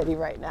society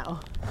right now.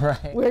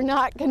 Right. We're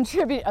not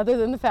contributing, other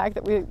than the fact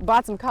that we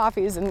bought some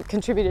coffees and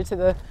contributed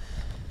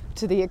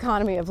to the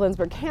economy of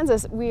Lindsborg,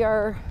 Kansas.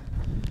 We're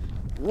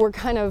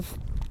kind of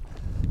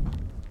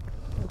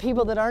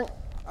people that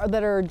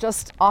are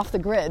just off the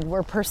grid.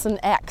 We're person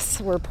X.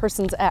 We're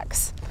persons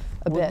X.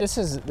 Bit. This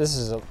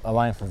is a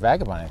line from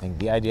Vagabond, I think.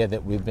 The idea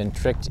that we've been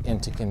tricked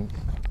into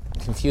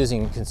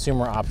confusing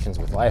consumer options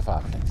with life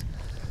options.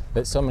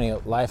 That so many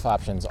life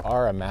options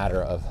are a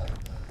matter of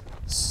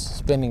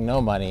spending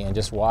no money and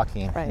just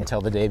walking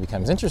until the day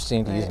becomes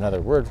interesting, to use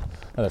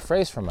another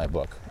phrase from my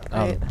book.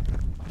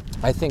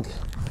 I think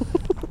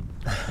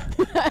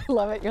I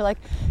love it. You're like,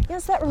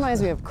 yes, that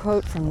reminds me of a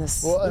quote from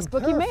this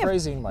book. You may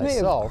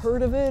have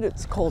heard of it.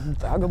 It's called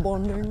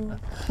Vagabonding.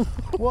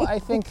 Well, I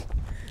think,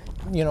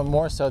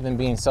 more so than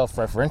being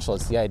self-referential,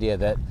 it's the idea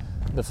that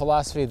the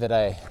philosophy that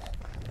I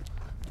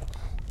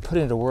put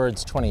into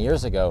words 20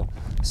 years ago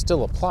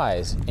still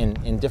applies in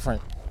a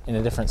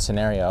different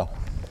scenario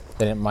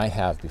than it might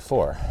have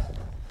before.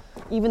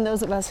 Even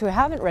those of us who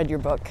haven't read your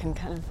book can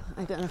kind of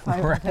identify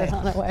with it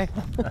on a way.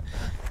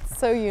 It's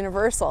so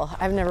universal.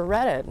 I've never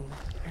read it.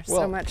 There's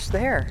Well- so much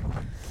there.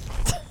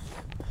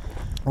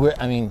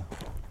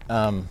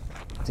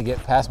 To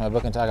get past my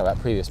book and talk about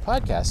previous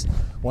podcasts,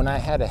 when I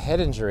had a head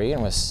injury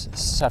and was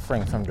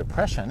suffering from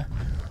depression,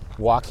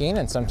 walking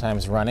and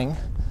sometimes running,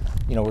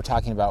 we're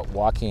talking about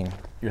walking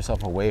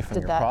yourself away from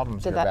your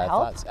problems, your bad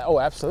thoughts. Oh,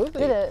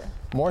 absolutely. Did it?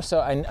 More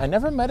so, I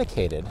never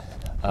medicated.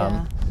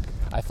 Yeah.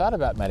 I thought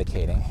about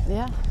medicating,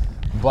 Yeah.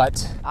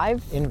 but I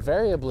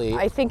invariably,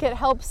 think it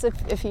helps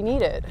if you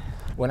need it.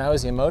 when I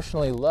was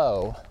emotionally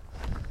low,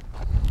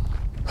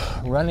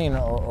 running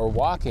or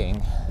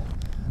walking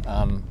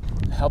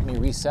helped me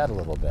reset a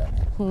little bit.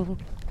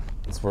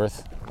 It's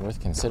worth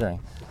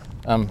considering.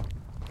 I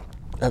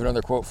have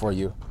another quote for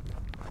you.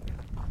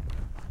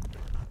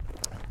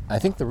 I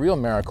think the real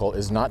miracle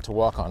is not to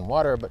walk on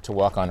water, but to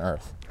walk on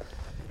earth.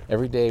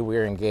 Every day we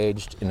are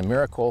engaged in a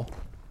miracle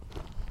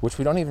which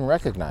we don't even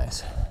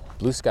recognize.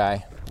 Blue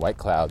sky, white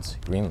clouds,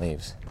 green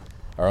leaves,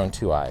 our own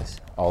two eyes,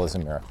 all is a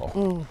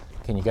miracle.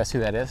 Can you guess who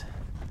that is?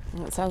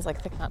 It sounds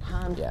like Thich Nhat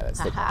Hanh. Yeah,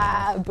 that's Thich Nhat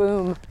Ah,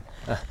 boom.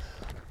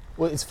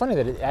 Well, it's funny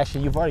that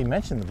actually you've already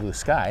mentioned the blue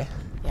sky.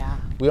 Yeah.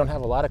 We don't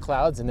have a lot of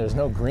clouds and there's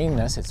no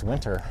greenness, it's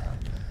winter.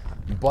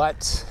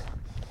 But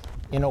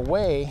in a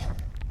way,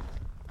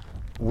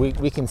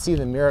 we can see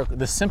the miracle,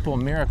 the simple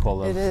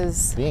miracle of It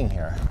is. being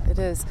here. It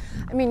is.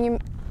 I mean,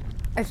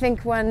 I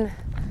think one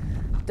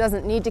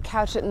doesn't need to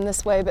couch it in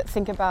this way, but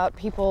think about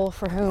people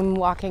for whom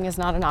walking is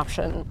not an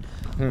option.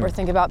 Or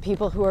think about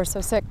people who are so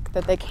sick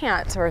that they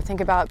can't. Or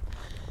think about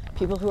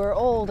people who are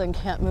old and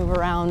can't move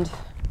around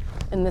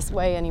in this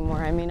way anymore.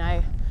 I mean,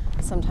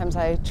 sometimes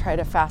I try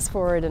to fast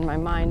forward in my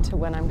mind to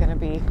when I'm going to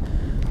be,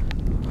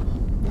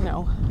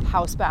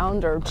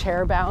 housebound or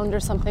chair-bound or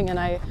something, and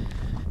it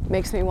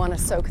makes me want to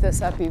soak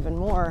this up even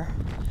more.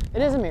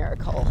 It is a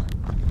miracle.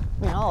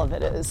 I mean, all of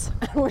it is.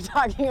 We're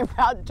talking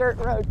about Dirt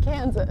Road,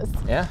 Kansas.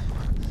 Yeah?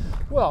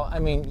 Well, I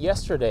mean,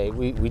 yesterday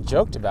we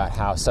joked about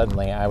how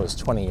suddenly I was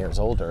 20 years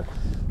older,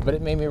 but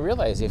it made me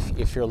realize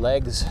if your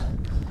legs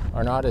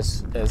are not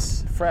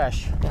as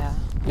fresh, Yeah.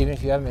 even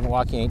if you haven't been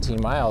walking 18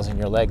 miles and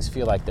your legs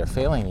feel like they're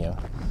failing you,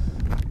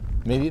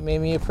 maybe it made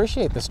me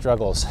appreciate the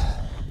struggles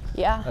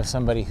Yeah. of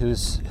somebody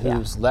who's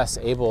less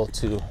able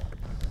to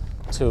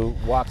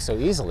walk so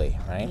easily,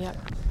 right? Yep.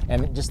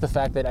 And just the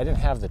fact that I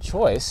didn't have the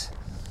choice,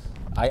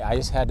 I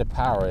just had to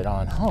power it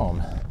on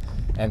home.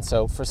 And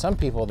so for some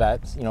people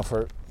that,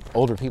 for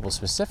older people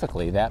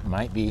specifically, that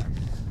might be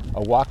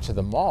a walk to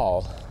the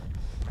mall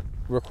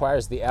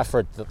requires the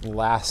effort that the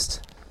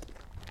last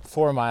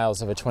 4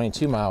 miles of a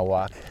 22-mile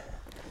walk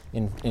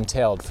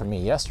entailed for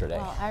me yesterday.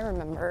 Well, I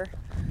remember,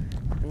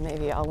 and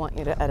maybe I'll want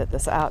you to edit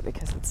this out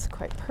because it's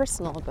quite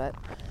personal, but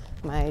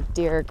my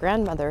dear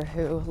grandmother,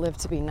 who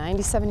lived to be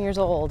 97 years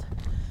old,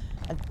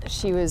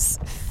 she was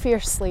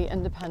fiercely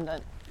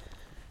independent.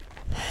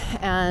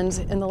 And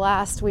in the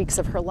last weeks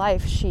of her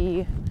life,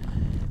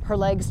 her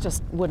legs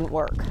just wouldn't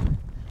work.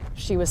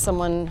 She was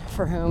someone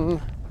for whom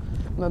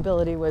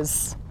mobility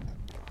was,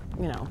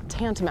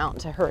 tantamount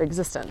to her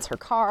existence. Her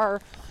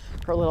car,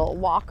 her little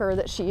walker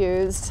that she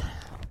used,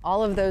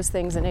 all of those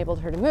things enabled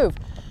her to move.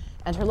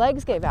 And her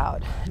legs gave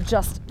out,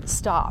 just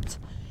stopped.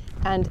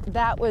 And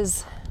it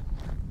was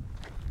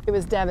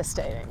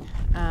devastating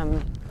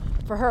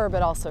for her,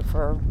 but also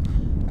for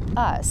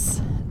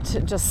us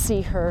to just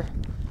see her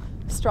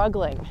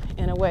struggling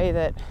in a way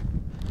that,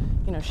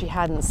 she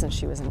hadn't since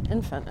she was an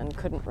infant and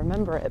couldn't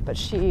remember it. But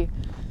she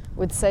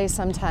would say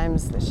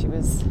sometimes that she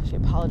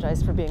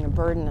apologized for being a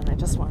burden, and I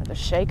just wanted to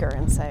shake her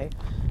and say,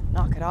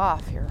 knock it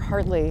off, you're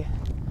hardly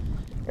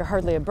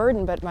a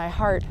burden. But my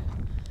heart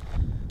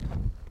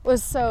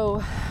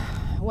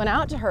went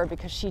out to her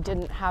because she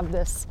didn't have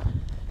this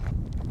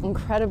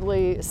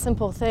incredibly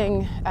simple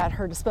thing at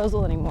her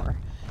disposal anymore.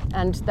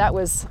 And that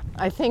was,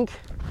 I think,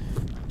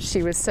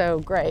 she was so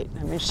great.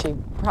 I mean, she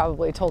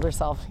probably told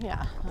herself,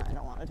 yeah, I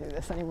don't want to do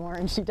this anymore.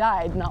 And she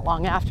died not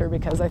long after,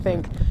 because I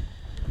think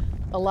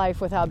a life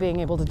without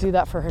being able to do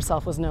that for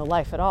herself was no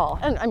life at all.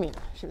 And I mean,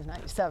 she was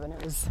 97.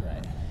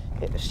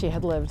 She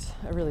had lived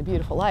a really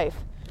beautiful life.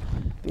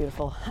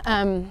 Beautiful.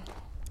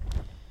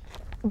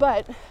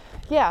 But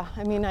yeah,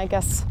 I mean, I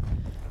guess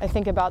I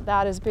think about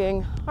that as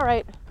being, all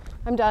right,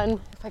 I'm done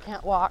if I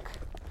can't walk.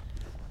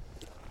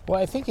 Well,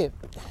 I think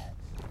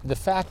the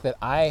fact that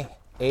I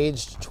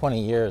aged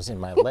 20 years in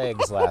my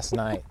legs last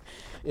night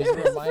is a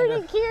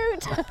reminder. Pretty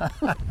cute.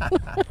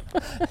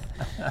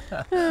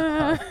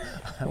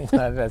 I'm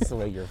glad that's the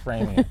way you're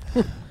framing it.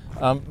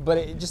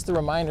 But just the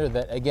reminder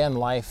that, again,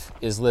 life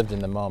is lived in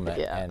the moment.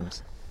 Yeah.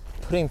 And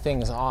putting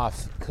things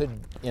off could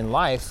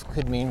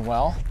mean,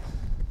 well,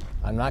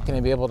 I'm not going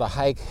to be able to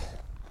hike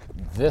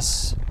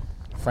this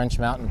French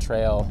mountain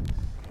trail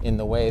in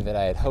the way that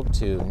I had hoped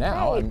to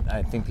now. Right. And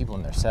I think people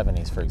in their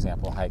 70s, for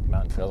example, hike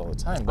mountain trails all the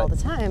time. All the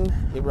time.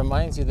 It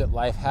reminds you that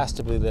life has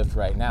to be lived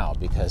right now,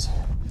 because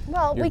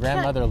your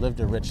grandmother lived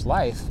a rich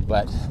life,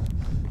 but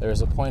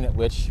there's a point at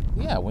which,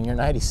 when you're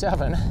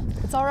 97,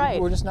 it's all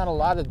right. we're just not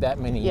allotted that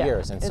many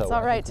years. And so it's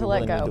all right to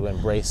let go. We really need to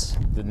embrace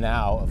the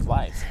now of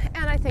life.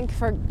 And I think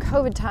for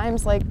COVID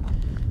times,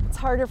 it's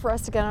harder for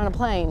us to get on a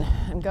plane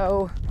and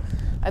go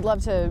I'd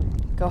love to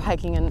go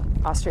hiking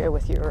in Austria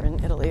with you or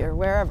in Italy or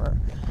wherever,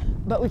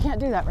 but we can't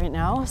do that right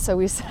now. So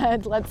we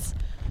said, let's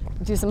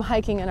do some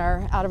hiking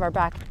out of our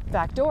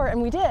back door,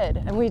 and we did.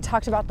 And we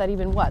talked about that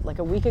even like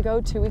a week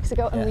ago, 2 weeks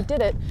ago, and we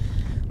did it,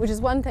 which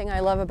is one thing I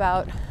love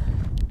about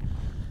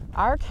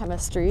our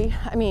chemistry.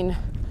 I mean,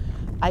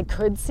 I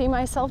could see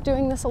myself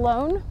doing this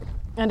alone,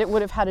 and it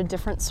would have had a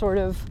different sort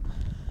of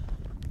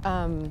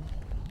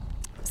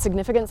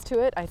significance to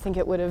it. I think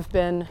it would have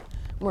been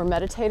more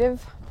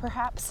meditative,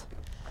 perhaps,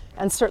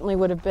 and certainly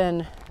would have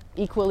been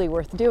equally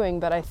worth doing.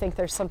 But I think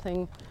there's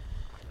something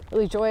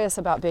really joyous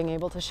about being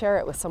able to share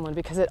it with someone,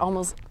 because it's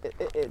almost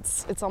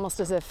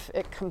as if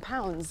it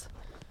compounds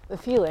the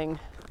feeling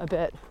a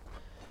bit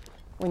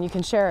when you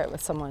can share it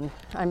with someone.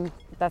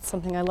 That's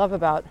something I love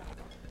about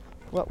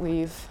what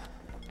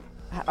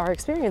our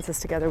experiences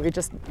together. We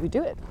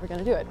do it. We're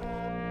going to do it.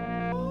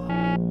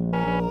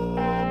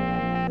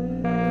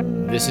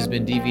 This has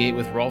been Deviate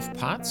with Rolf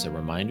Potts. A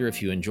reminder,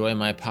 if you enjoy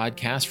my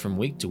podcast from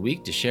week to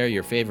week, to share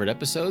your favorite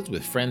episodes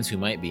with friends who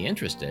might be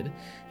interested,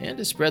 and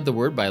to spread the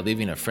word by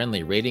leaving a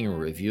friendly rating or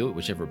review at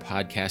whichever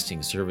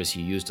podcasting service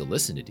you use to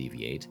listen to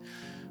Deviate.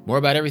 More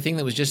about everything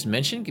that was just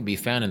mentioned can be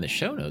found in the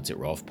show notes at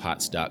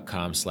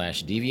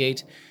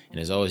rolfpotts.com/deviate. And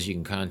as always, you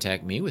can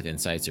contact me with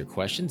insights or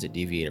questions at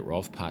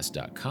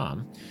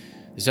deviate@rolfpotts.com.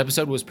 This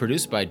episode was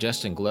produced by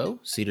Justin Glow.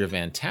 Cedar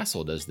Van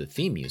Tassel does the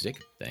theme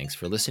music. Thanks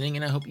for listening,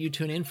 and I hope you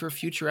tune in for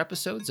future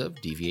episodes of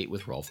Deviate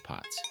with Rolf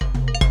Potts.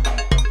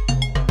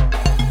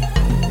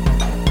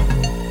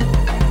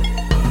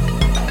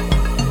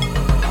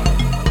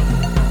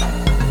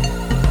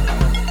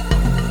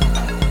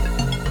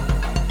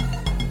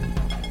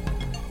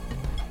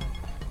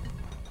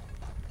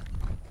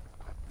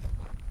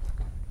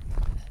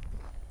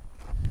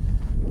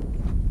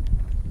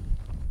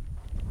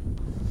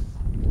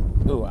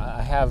 Ooh,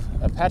 I have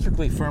a Patrick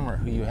Leigh Fermor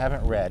who you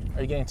haven't read.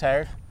 Are you getting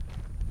tired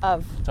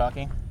Of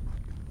talking?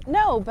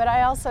 No, but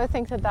I also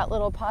think that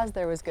little pause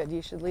there was good.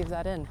 You should leave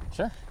that in.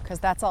 Sure. Because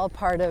that's all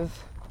part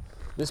of...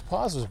 This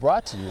pause was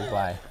brought to you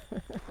by...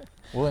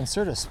 We'll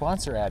insert a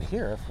sponsor ad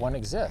here if one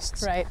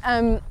exists. Right.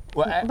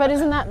 But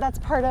isn't that's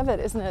part of it,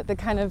 isn't it? The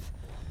kind of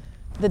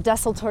the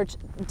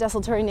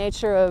desultory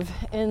nature of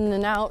in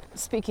and out,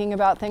 speaking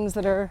about things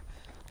that are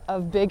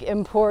of big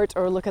import,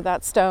 or look at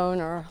that stone,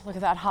 or look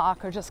at that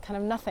hawk, or just kind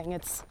of nothing.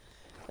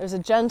 There's a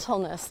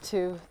gentleness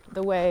to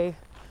the way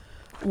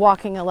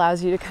walking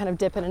allows you to kind of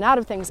dip in and out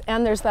of things.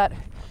 And there's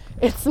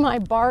it's my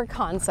bar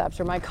concept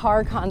or my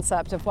car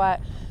concept of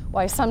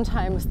why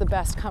sometimes the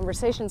best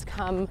conversations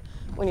come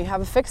when you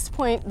have a fixed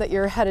point that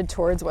you're headed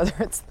towards, whether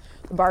it's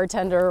the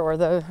bartender or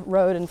the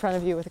road in front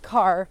of you with a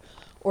car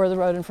or the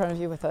road in front of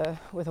you with a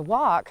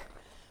walk.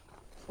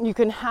 You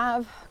can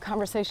have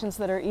conversations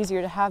that are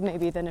easier to have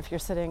maybe than if you're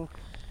sitting,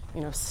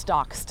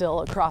 stock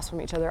still across from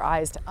each other,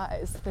 eyes to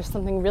eyes. There's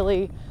something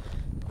really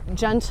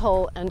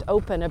gentle and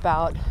open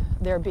about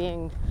there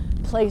being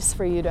place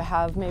for you to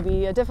have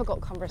maybe a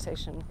difficult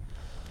conversation.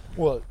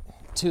 Well,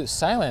 too,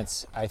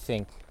 silence, I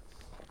think,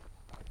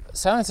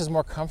 silence is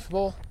more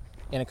comfortable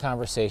in a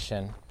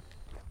conversation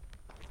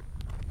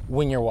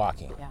when you're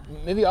walking. Yeah.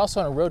 Maybe also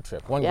on a road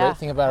trip. One great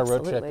thing about a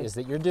road trip absolutely. is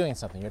that you're doing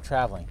something, you're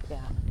traveling.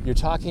 Yeah. You're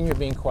talking, you're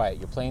being quiet.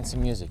 You're playing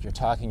some music, you're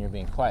talking, you're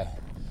being quiet.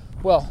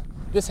 Well,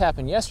 this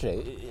happened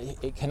yesterday.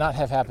 It cannot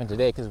have happened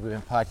today because we've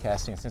been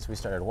podcasting since we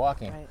started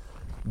walking. Right.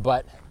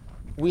 But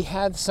we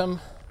had some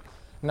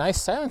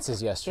nice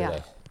silences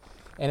yesterday. Yeah.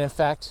 And in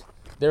fact,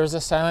 there was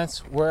a silence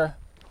where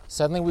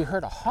suddenly we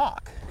heard a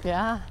hawk.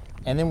 Yeah.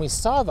 And then we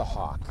saw the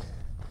hawk.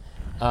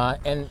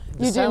 And the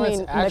You do silence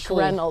mean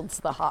actually,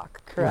 McReynolds the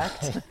hawk,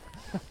 correct?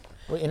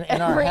 Right.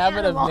 In our Every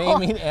habit animal. of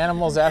naming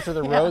animals after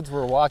the roads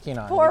we're walking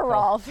on. Poor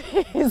Rolf.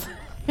 He's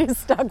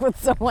stuck with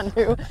someone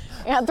who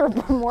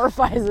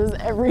anthropomorphizes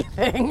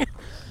everything.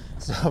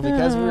 So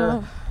because we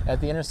were at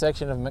the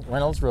intersection of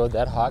McReynolds Road,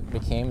 that hawk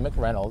became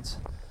McReynolds.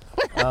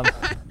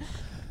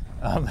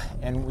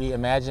 And we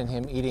imagined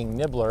him eating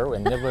Nibbler,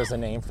 and Nibbler is a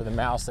name for the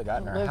mouse that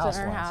got in our Lives house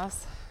in our once.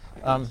 house.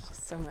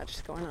 Just so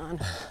much going on.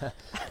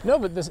 No,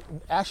 but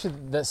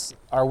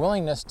our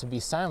willingness to be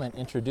silent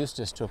introduced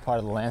us to a part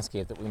of the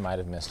landscape that we might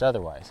have missed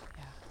otherwise.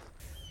 Yeah.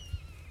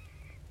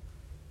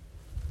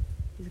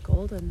 He's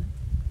golden.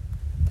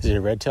 Is it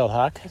a red-tailed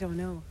hawk? I don't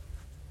know.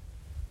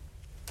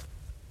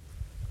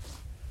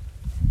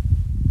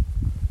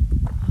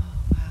 Oh,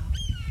 wow.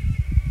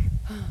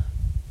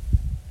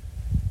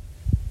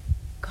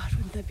 God,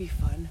 wouldn't that be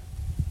fun?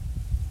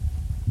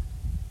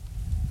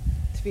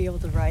 To be able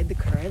to ride the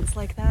currents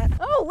like that.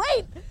 Oh,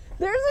 wait!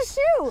 There's a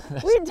shoe!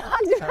 We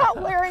talked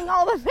about wearing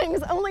all the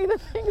things, only the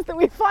things that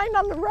we find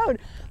on the road.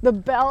 The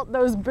belt,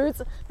 those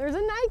boots. There's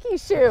a Nike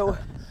shoe.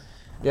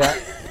 Yeah,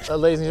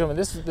 ladies and gentlemen,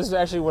 this is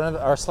actually one of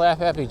our Slap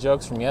Happy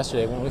jokes from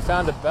yesterday when we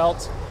found a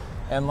belt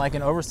and like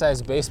an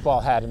oversized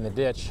baseball hat in the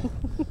ditch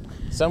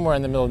somewhere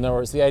in the middle of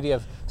nowhere. It's the idea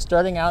of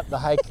starting out the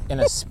hike in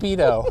a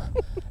Speedo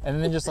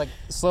and then just like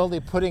slowly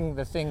putting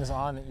the things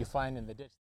on that you find in the ditch.